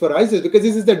seeds for ISIS, because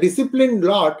this is the disciplined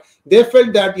lot. They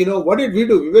felt that, what did we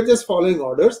do? We were just following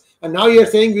orders. And now you're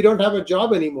saying we don't have a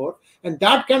job anymore. And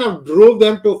that kind of drove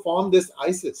them to form this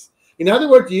ISIS. In other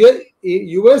words,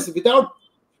 US, without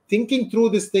thinking through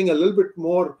this thing a little bit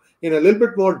more, in a little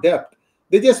bit more depth,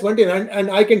 they just went in. And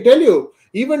I can tell you,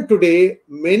 even today,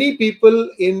 many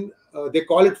people in, they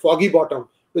call it foggy bottom,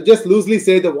 to just loosely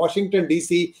say the Washington,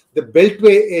 D.C., the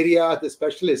Beltway area, the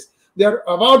specialists, they're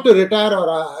about to retire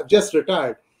or have just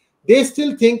retired. They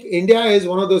still think India is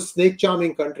one of those snake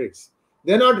charming countries.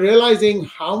 They're not realizing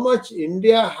how much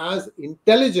India has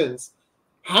intelligence,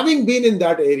 having been in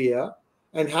that area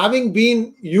and having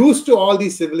been used to all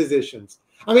these civilizations.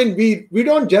 I mean, we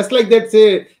don't just like that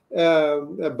say,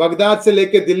 Baghdad se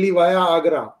leke Delhi via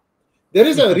Agra. There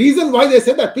is a reason why they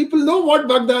say that. People know what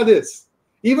Baghdad is.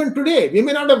 Even today, we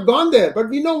may not have gone there, but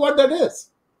we know what that is.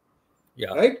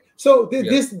 Yeah. Right. So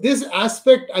this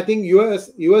aspect, I think US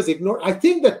ignored. I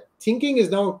think that thinking is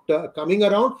now coming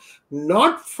around,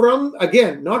 not from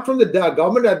the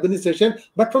government administration,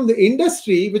 but from the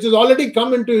industry, which has already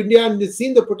come into India and has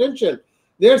seen the potential.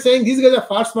 They are saying these guys are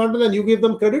far smarter than you give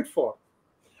them credit for.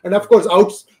 And of course,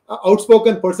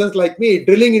 outspoken persons like me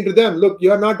drilling into them, look,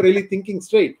 you are not really thinking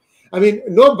straight. I mean,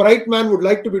 no bright man would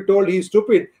like to be told he's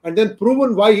stupid and then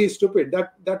proven why he's stupid.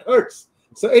 That hurts.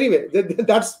 So anyway,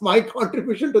 that's my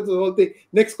contribution to the whole thing.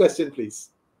 Next question,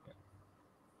 please.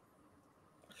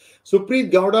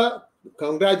 Supreet Gowda,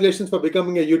 congratulations for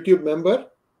becoming a YouTube member.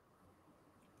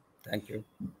 Thank you.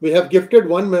 We have gifted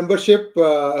one membership.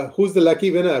 Who's the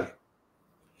lucky winner?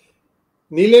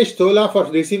 Nilesh Thola for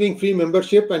receiving free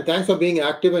membership, and thanks for being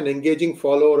active and engaging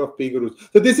follower of PGurus.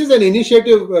 So this is an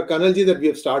initiative, Kanalji, that we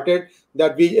have started,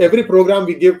 that every program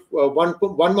we give 1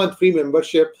 month free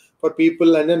membership for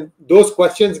people, and then those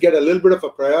questions get a little bit of a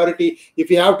priority. If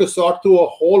you have to sort through a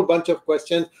whole bunch of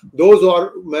questions, those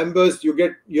are members,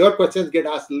 your questions get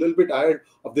asked a little bit ahead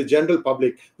of the general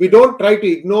public. We don't try to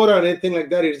ignore or anything like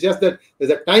that. It's just that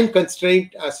there's a time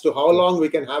constraint as to how long we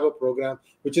can have a program,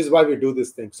 which is why we do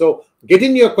this thing. So get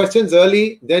in your questions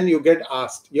early, then you get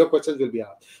asked. Your questions will be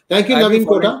asked. Thank you, Naveen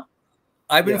Kota.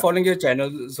 I've been following your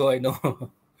channel, so I know.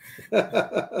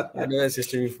 I know the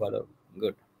system you follow.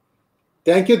 Good.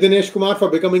 Thank you, Dinesh Kumar, for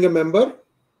becoming a member.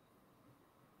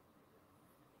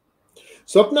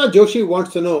 Swapna Joshi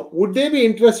wants to know, would they be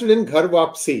interested in Ghar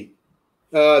Wapsi?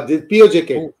 The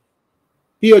POJK.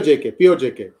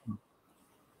 POJK.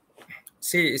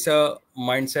 See, it's a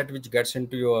mindset which gets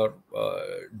into your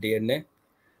DNA.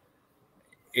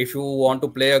 If you want to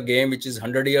play a game which is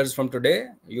 100 years from today,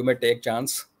 you may take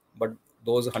chance. But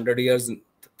those 100 years,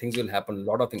 things will happen. A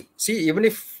lot of things. See, even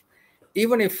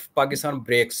if Pakistan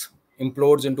breaks,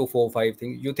 implodes into 4 or 5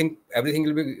 things, you think everything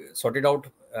will be sorted out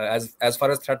as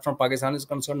far as threat from Pakistan is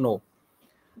concerned? No.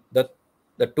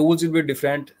 The tools will be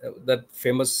different. That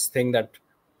famous thing that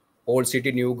old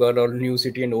city, new girl, or new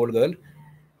city and old girl.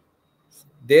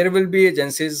 There will be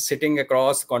agencies sitting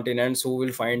across continents who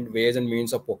will find ways and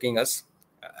means of poking us,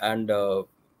 and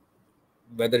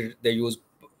whether they use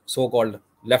so-called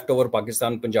leftover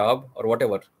Pakistan, Punjab, or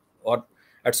whatever, or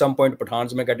at some point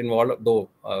Pathans may get involved, though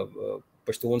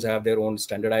Pashtuns have their own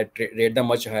standard. I rate them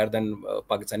much higher than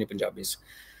Pakistani Punjabis.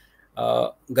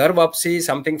 Ghar Wapsi,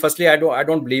 something, firstly, I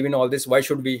don't believe in all this. Why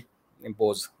should we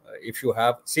impose? If you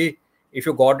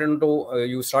got into,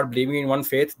 you start believing in one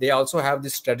faith, they also have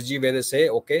this strategy where they say,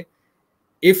 okay,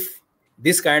 if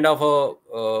this kind of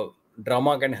a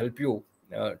drama can help you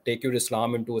take your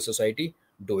Islam into a society,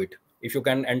 do it. If you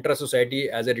can enter a society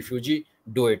as a refugee,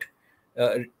 do it.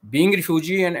 Being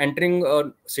refugee and entering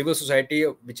a civil society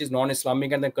which is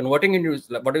non-Islamic and then converting into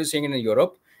what are you saying in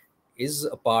Europe is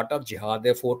a part of jihad.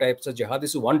 There are 4 types of jihad.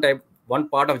 This is one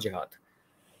part of jihad.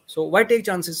 So why take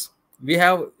chances? We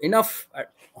have enough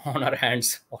on our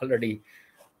hands already.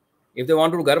 If they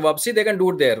want to do Ghar Wapsi, they can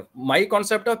do it there. My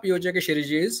concept of POJK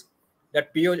Shiriji is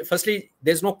that firstly,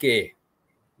 there's no K.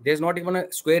 There's not even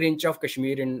a square inch of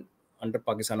Kashmir under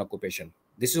Pakistan occupation.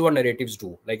 This is what narratives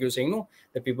do. Like you're saying, no,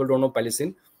 that people don't know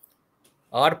Palestine.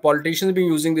 Our politicians have been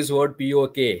using this word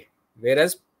POK,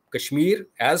 whereas Kashmir,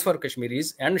 as for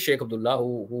Kashmiris and Sheikh Abdullah,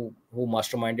 who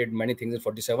masterminded many things in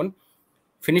 47,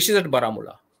 finishes at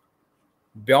Baramulla.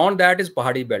 Beyond that is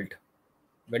Pahadi belt.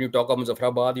 When you talk of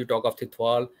Muzaffarabad, you talk of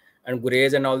Thithwal and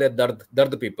Gurez and all that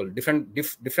Dard people,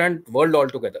 different world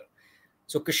altogether.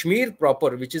 So Kashmir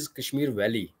proper, which is Kashmir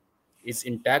Valley, is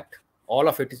intact. All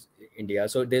of it is India.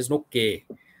 So there's no K.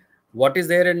 What is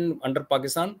there under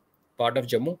Pakistan? Part of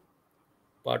Jammu,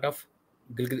 part of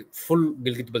full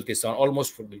Gilgit-Baltistan,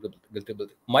 almost full Gilgit-Baltistan.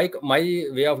 My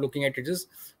way of looking at it is,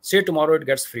 say tomorrow it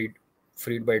gets freed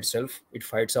by itself, it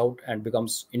fights out and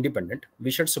becomes independent.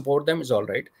 We should support them, is all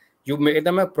right. You make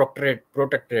them a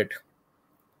protectorate.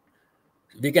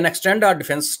 We can extend our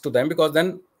defense to them because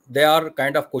then they are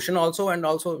kind of cushion also, and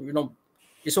also,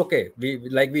 it's okay.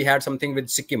 We had something with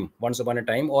Sikkim once upon a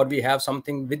time, or we have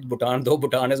something with Bhutan, though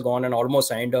Bhutan has gone and almost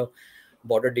signed a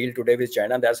border deal today with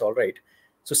China. That's all right.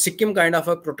 So Sikkim kind of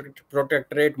a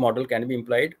protectorate model can be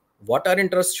implied. What our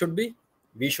interest should be,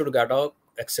 we should get our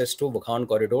access to Wakhan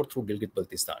corridor through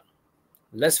Gilgit-Baltistan.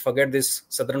 Let's forget this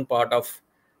southern part of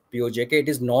POJK. It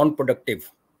is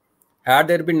non-productive. Had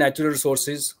there been natural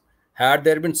resources, had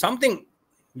there been something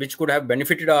which could have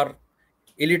benefited our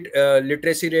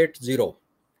literacy rate 0,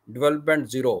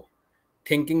 development 0,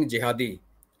 thinking jihadi,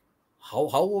 how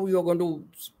are you going to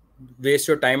waste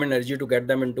your time and energy to get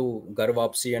them into Ghar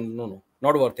Wapsi? And no,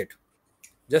 not worth it.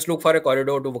 Just look for a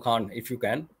corridor to Wakhan if you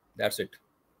can. That's it.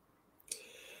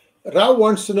 Rao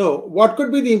wants to know, what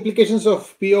could be the implications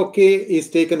of POK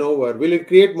is taken over? Will it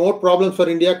create more problems for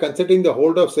India, considering the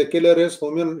hold of secularists,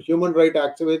 human rights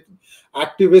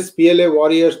activists, PLA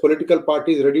warriors, political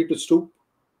parties ready to stoop?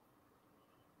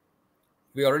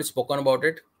 We already spoken about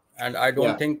it, and I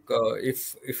don't think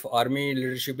if army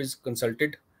leadership is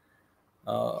consulted,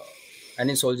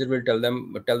 Any soldier will tell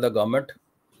the government,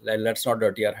 let's not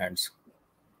dirty our hands.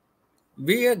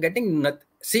 We are getting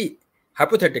see,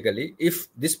 hypothetically, if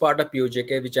this part of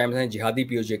POJK, which I am saying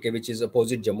jihadi POJK, which is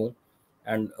opposite Jammu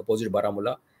and opposite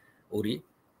Baramulla, Uri,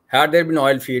 had there been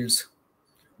oil fields,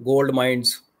 gold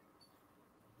mines,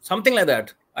 something like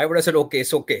that, I would have said, okay,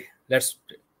 it's okay.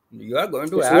 You are going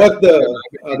to it's add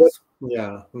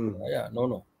yeah. Yeah,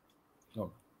 no.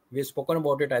 We've spoken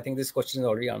about it. I think this question is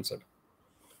already answered.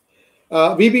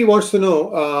 VB wants to know,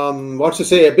 wants to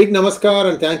say a big namaskar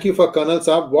and thank you for Colonel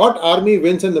Saab. What army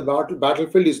wins in the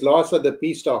battlefield is lost at the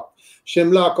peace talk,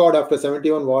 Shimla Accord after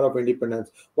 71 War of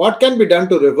Independence. What can be done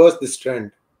to reverse this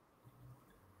trend?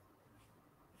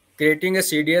 Creating a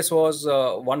CDS was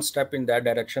one step in that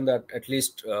direction, that at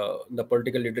least the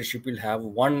political leadership will have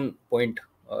one point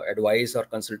advice or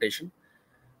consultation.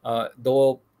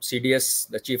 Though CDS,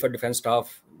 the Chief of Defence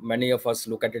Staff, many of us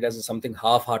look at it as something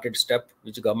half-hearted step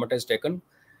which the government has taken.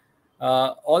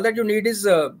 All that you need is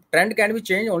trend can be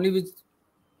changed only with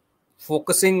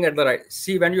focusing at the right.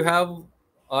 See, when you have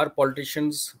our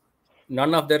politicians,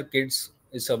 none of their kids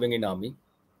is serving in army.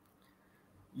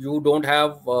 You don't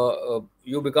have,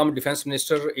 you become defense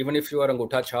minister, even if you are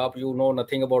Angutha Chhap, you know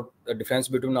nothing about the difference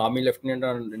between army lieutenant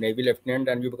and navy lieutenant,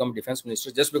 and you become defense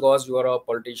minister just because you are a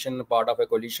politician, part of a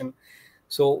coalition.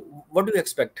 So what do you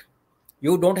expect?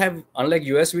 You don't have, unlike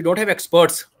US, we don't have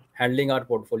experts handling our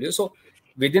portfolio. So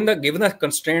within the, given the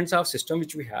constraints of system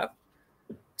which we have,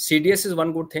 CDS is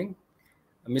one good thing.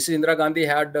 Mrs. Indira Gandhi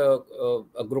had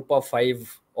a group of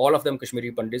 5, all of them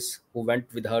Kashmiri Pandits, who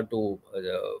went with her to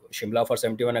Shimla for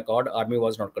 71 Accord. Army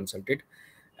was not consulted.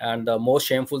 And the most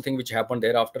shameful thing which happened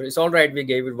thereafter is, all right, we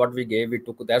gave it what we gave, we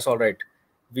took, that's all right.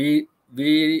 We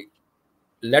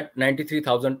let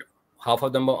 93,000, half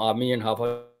of them are army and half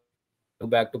of them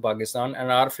back to Pakistan.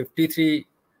 And our 53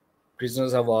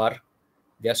 prisoners of war,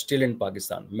 they are still in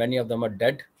Pakistan. Many of them are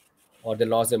dead or they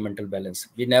lost their mental balance.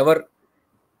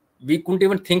 We couldn't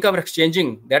even think of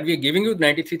exchanging that. We are giving you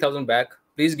 93,000 back.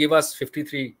 Please give us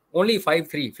 53, only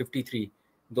 53.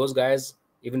 Those guys,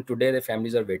 even today, their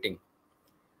families are waiting.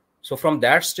 So from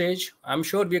that stage, I'm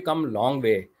sure we come a long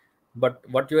way. But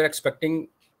what you are expecting,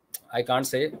 I can't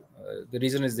say. The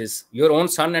reason is this: your own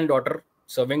son and daughter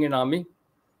serving in army,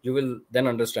 you will then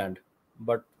understand.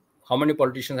 But how many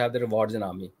politicians have their rewards in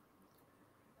army?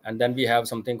 And then we have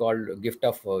something called gift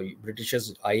of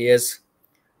British's IAS.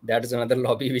 That is another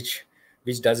lobby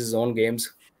which does its own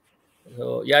games.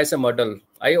 So yeah, it's a muddle.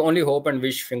 I only hope and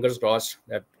wish, fingers crossed,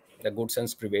 that the good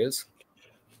sense prevails.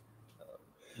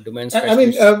 I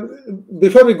mean,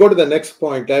 before we go to the next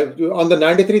point, on the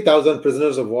 93,000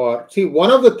 prisoners of war, see, one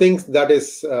of the things that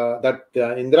is that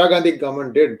Indira Gandhi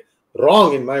government did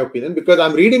wrong, in my opinion, because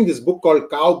I'm reading this book called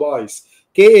Cowboys,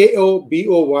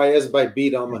 Kaoboys by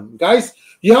B. Raman. Guys,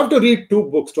 you have to read 2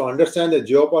 books to understand the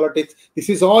geopolitics. This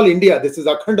is all India. This is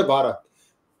Akhand Bharat.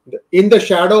 In the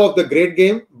Shadow of the Great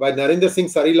Game by Narendra Singh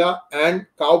Sarila and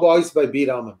Cowboys by B.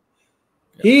 Raman.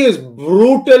 Yeah. He is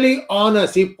brutally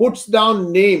honest. He puts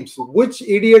down names, which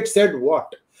idiot said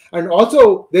what. And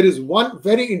also, there is one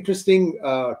very interesting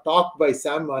talk by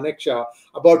Sam Manekshaw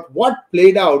about what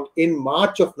played out in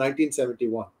March of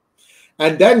 1971.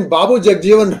 And then Babu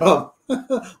Jagjeevan Ram,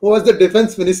 who was the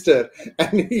defense minister,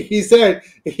 and he said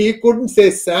he couldn't say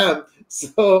Sam.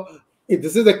 So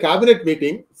this is a cabinet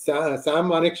meeting. Sam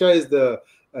Manekshaw is the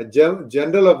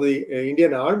general of the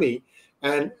Indian Army,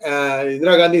 and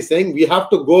Indira Gandhi is saying we have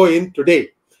to go in today,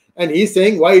 and he's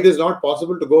saying why it is not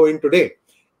possible to go in today.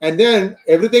 And then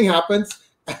everything happens,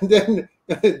 and then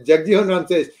Jagjeevan Ram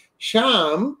says,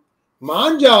 "Sham,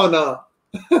 maan jao na."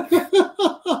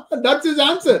 That's his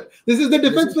answer. This is the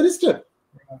defense minister.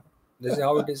 This is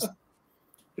how it is.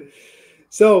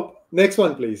 So, next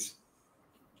one, please.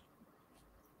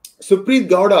 Supreet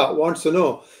Gowda wants to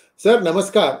know, sir,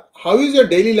 namaskar. How is your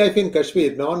daily life in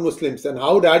Kashmir, non-Muslims, and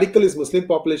how radical is Muslim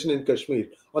population in Kashmir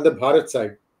on the Bharat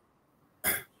side?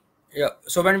 Yeah,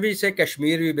 so when we say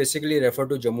Kashmir, we basically refer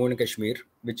to Jammu and Kashmir,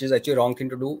 which is actually a wrong thing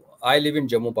to do. I live in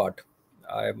Jammu part.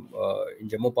 I'm in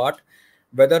Jammu part.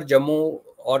 Whether Jammu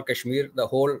or Kashmir,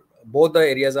 both the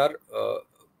areas are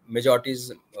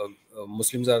majorities,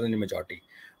 Muslims are in the majority.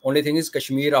 Only thing is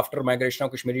Kashmir, after migration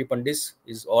of Kashmiri Pandits,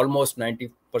 is almost 90%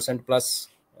 plus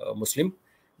Muslim,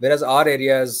 whereas our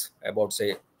area is about,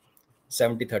 say,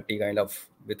 70-30 kind of,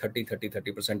 with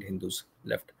 30% Hindus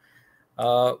left.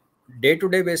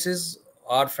 Day-to-day basis,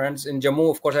 our friends in Jammu,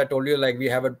 of course, I told you, like, we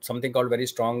have something called very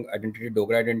strong identity,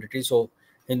 Dogra identity. So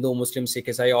Hindu, Muslim, Sikh,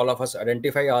 Isai, all of us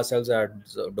identify ourselves as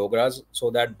Dogras, so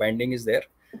that binding is there.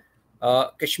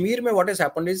 Kashmir, what has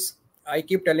happened is, I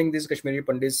keep telling these Kashmiri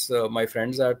Pandits, my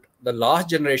friends, that the last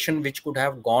generation which could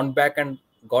have gone back and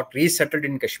got resettled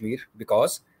in Kashmir,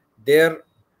 because their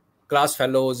class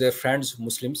fellows, their friends,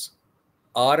 Muslims,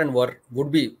 are and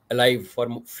would be alive for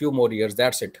a few more years.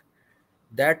 That's it.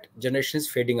 That generation is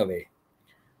fading away.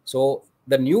 So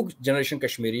the new generation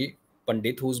Kashmiri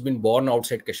Pandit who's been born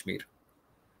outside Kashmir,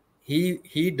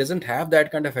 he doesn't have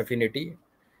that kind of affinity.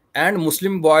 And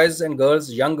Muslim boys and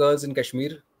girls, young girls in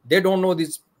Kashmir, they don't know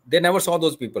these. They never saw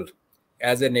those people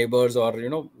as their neighbors or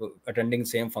attending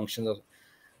same functions.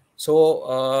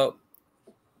 So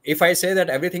if I say that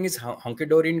everything is hunky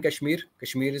dory in Kashmir,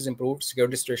 Kashmir is improved,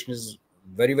 security situation is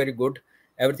very, very good,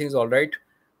 everything is all right,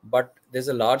 but there's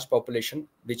a large population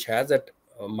which has that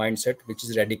mindset, which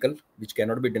is radical, which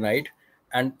cannot be denied.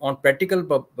 And on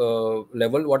practical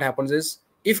level, what happens is,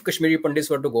 if Kashmiri Pandits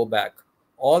were to go back,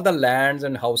 all the lands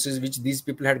and houses which these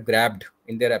people had grabbed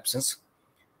in their absence,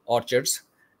 orchards,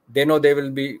 they know they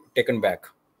will be taken back.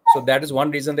 So that is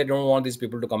one reason they don't want these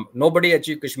people to come. Nobody,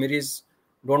 actually, Kashmiris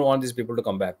don't want these people to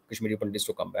come back, Kashmiri Pandits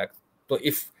to come back. So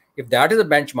if that is a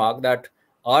benchmark, that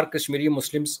are Kashmiri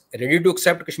Muslims ready to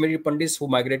accept Kashmiri Pandits who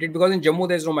migrated? Because in Jammu,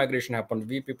 there is no migration happened.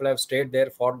 We people have stayed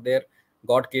there, fought there,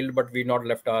 got killed, but we not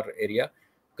left our area.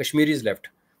 Kashmiris left.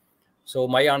 So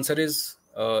my answer is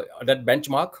that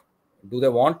benchmark. Do they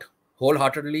want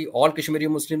wholeheartedly all Kashmiri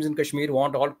Muslims in Kashmir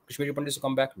want all Kashmiri Pandits to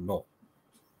come back? No.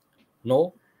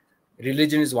 No.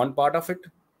 Religion is one part of it.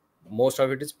 Most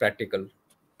of it is practical.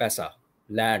 Paisa,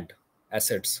 land,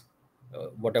 assets,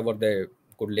 whatever they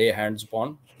could lay hands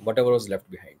upon, whatever was left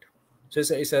behind. So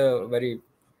it's a very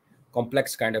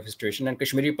complex kind of situation. And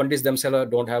Kashmiri Pandits themselves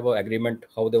don't have an agreement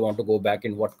how they want to go back,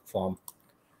 in what form.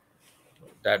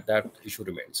 That issue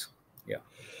remains. Yeah.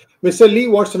 Mr. Lee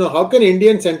wants to know, how can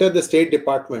Indians enter the State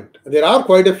Department? There are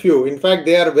quite a few. In fact,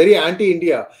 they are very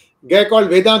anti-India. A guy called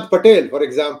Vedant Patel, for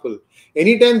example.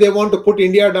 Anytime they want to put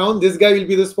India down, this guy will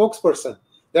be the spokesperson.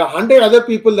 There are 100 other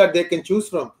people that they can choose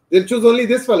from. They'll choose only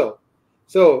this fellow.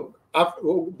 So,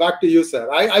 back to you, sir.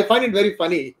 I find it very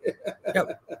funny. Yeah.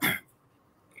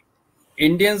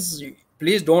 Indians,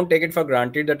 please don't take it for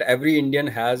granted that every Indian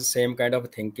has same kind of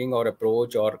thinking or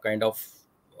approach or kind of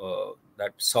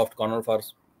that soft corner for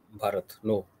Bharat.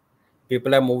 No.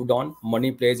 People have moved on.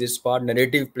 Money plays its part.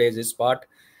 Narrative plays its part.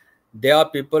 There are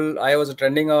people. I was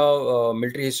attending a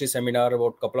military history seminar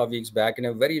about a couple of weeks back in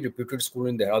a very reputed school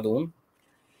in Dehradun,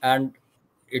 and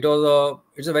it's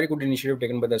a very good initiative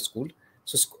taken by the school.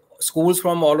 So schools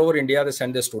from all over India, they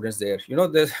send their students there.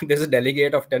 There's a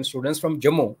delegate of 10 students from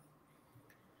Jammu.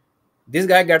 This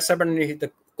guy gets up and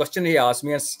the question he asked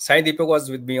me, and 𝗤𝙗𝗍𝗍𝗍 was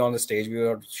with me on the stage. We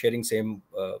were sharing same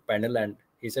panel, and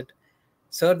he said,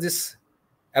 "Sir, this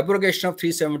abrogation of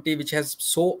 370, which has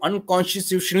so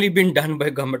unconstitutionally been done by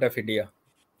government of India,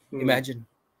 imagine."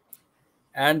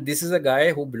 And this is a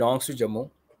guy who belongs to Jammu,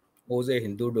 who's a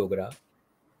Hindu Dogra.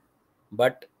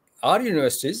 But our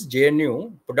universities,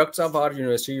 JNU, products of our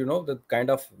university, the kind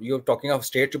of, you're talking of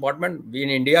State Department. In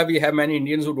India, we have many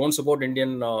Indians who don't support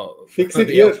Indian Fix it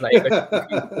here.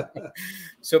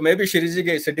 So maybe Sree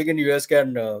ji sitting in US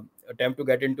can attempt to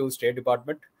get into State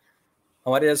Department.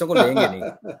 हमारे जैसों को लेंगे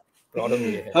नहीं. Problem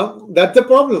ये है. That's the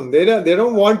problem. They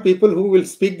don't want people who will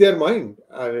speak their mind.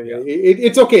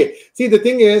 It's okay. See, the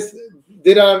thing is,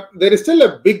 there is still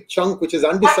a big chunk which is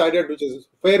undecided, which is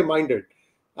fair-minded.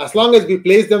 As long as we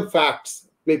place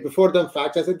before them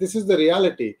facts, I said this is the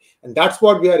reality, and that's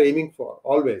what we are aiming for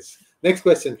always. Next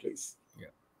question, please. Yeah.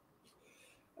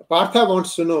 Partha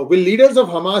wants to know, will leaders of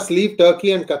Hamas leave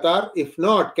Turkey and Qatar? If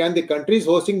not, can the countries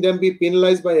hosting them be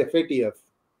penalized by FATF?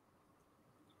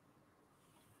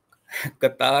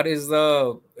 Qatar is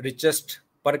the richest,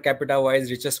 per capita wise,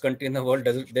 richest country in the world.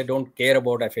 They don't care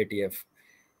about FATF.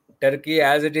 Turkey,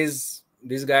 as it is,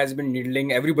 this guy has been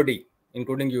needling everybody,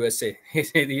 including USA.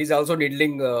 He's also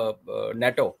needling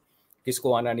NATO.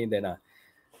 Kisko aana nahi dena.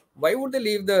 Why would they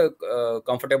leave the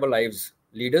comfortable lives?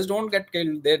 Leaders don't get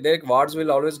killed. Their wards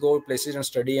will always go places and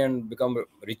study and become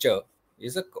richer.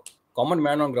 It's a common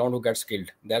man on ground who gets killed.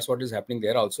 That's what is happening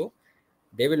there also.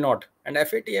 They will not. And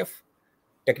FATF,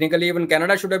 technically, even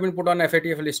Canada should have been put on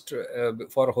FATF list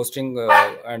for hosting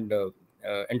and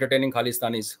entertaining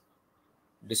Khalistanis.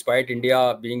 Despite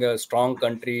India being a strong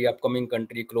country, upcoming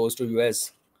country, close to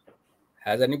US.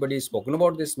 Has anybody spoken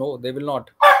about this? No, they will not.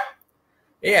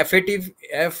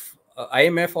 FATF,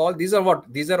 IMF, all these are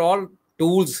what? These are all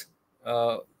tools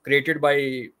created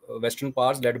by Western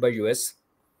powers led by US.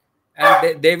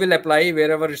 And they will apply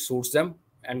wherever it suits them.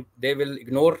 And they will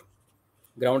ignore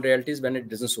ground realities when it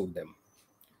doesn't suit them.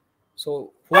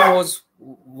 So who knows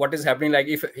what is happening? Like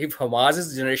if Hamas is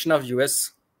the generation of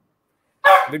US,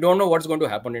 we don't know what's going to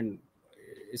happen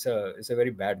it's a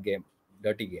very bad game,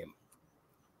 dirty game.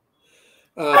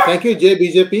 Thank you,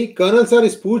 𝗣𝗍𝗍𝗍. Colonel sir,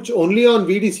 is pooch only on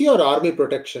VDC or army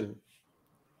protection?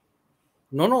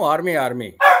 No,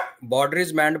 army. Border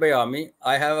is manned by army.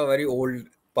 I have a very old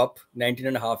pup,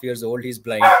 19.5 years old. He's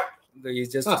blind.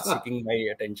 He's just seeking my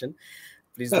attention.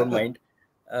 Please don't mind.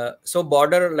 So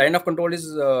border line of control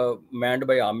is manned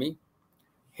by army.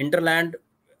 Hinterland,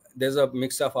 there's a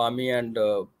mix of army and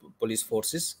police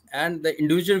forces. And the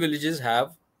individual villages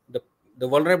have, the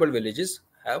vulnerable villages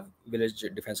have village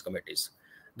defense committees.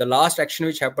 The last action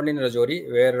which happened in Rajouri,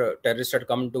 where terrorists had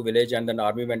come to village and then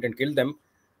army went and killed them,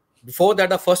 before that,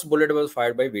 the first bullet was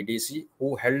fired by VDC,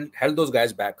 who held those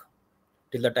guys back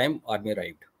till the time army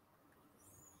arrived.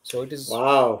 So it is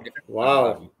wow.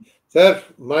 Sir,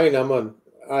 my Naman,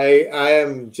 I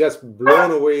am just blown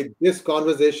away. This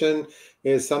conversation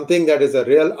is something that is a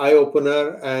real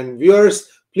eye-opener. And viewers,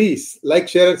 please like,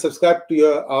 share, and subscribe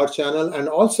to our channel. And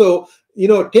also,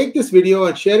 take this video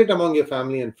and share it among your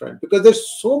family and friends, because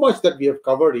there's so much that we have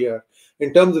covered here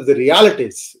in terms of the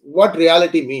realities, what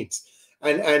reality means.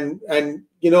 And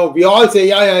we all say,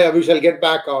 yeah, we shall get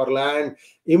back our land.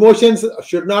 Emotions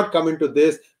should not come into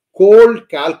this. Cold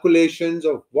calculations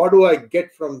of what do I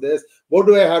get from this? What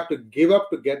do I have to give up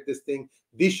to get this thing?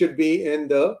 These should be in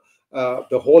the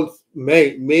whole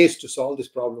maze to solve this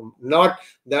problem. Not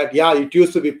that, yeah, it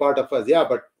used to be part of us. Yeah,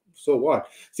 but so what?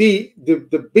 See,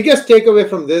 the biggest takeaway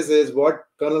from this is what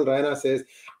Colonel Raina says.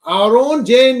 Our own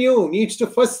JNU needs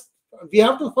to we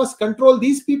have to first control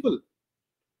these people.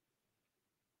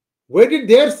 Where did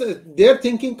their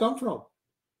thinking come from?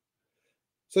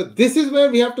 So this is where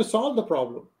we have to solve the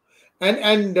problem.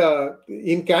 And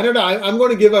in Canada, I'm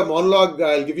going to give a monologue.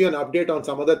 I'll give you an update on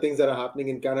some other things that are happening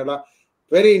in Canada.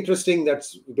 Very interesting.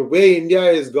 That's the way India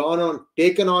has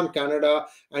taken on Canada.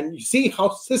 And you see how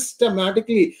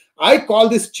systematically, I call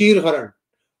this 𝗤𝙬𝙬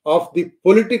of the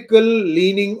political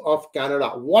leaning of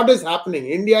Canada. What is happening?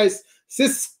 India is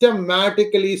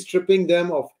systematically stripping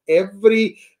them of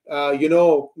every lie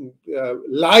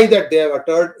that they have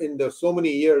uttered in so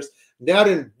many years. They are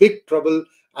in big trouble.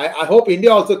 I hope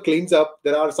India also cleans up.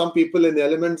 There are some people in the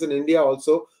elements in India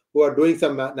also who are doing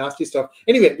some nasty stuff.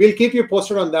 Anyway, we'll keep you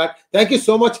posted on that. Thank you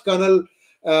so much, Colonel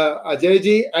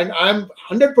Ajay-ji. And I'm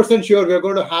 100% sure we're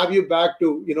going to have you back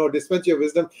to, dispense your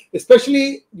wisdom.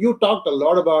 Especially, you talked a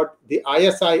lot about the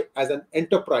ISI as an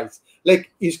enterprise.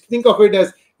 Like, you think of it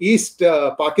as East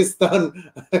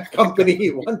Pakistan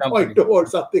Company 1.0 or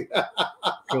something.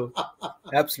 True.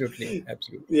 Absolutely.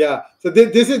 Yeah. So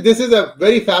this is a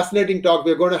very fascinating talk.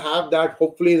 We're going to have that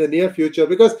hopefully in the near future,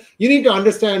 because you need to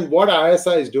understand what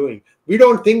ISI is doing. We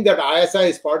don't think that ISI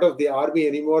is part of the army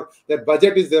anymore. Their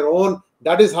budget is their own.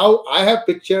 That is how I have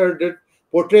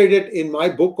portrayed it in my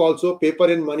book also,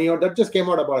 Paper and Money, or that just came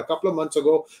out about a couple of months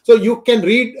ago. So you can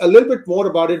read a little bit more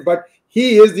about it, but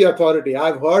he is the authority.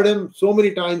 I've heard him so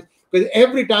many times, because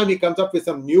every time he comes up with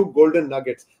some new golden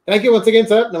nuggets. Thank you once again,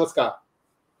 sir. Namaskar.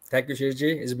 Thank you,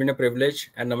 Sree. It's been a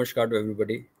privilege, and namaskar to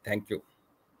everybody. Thank you.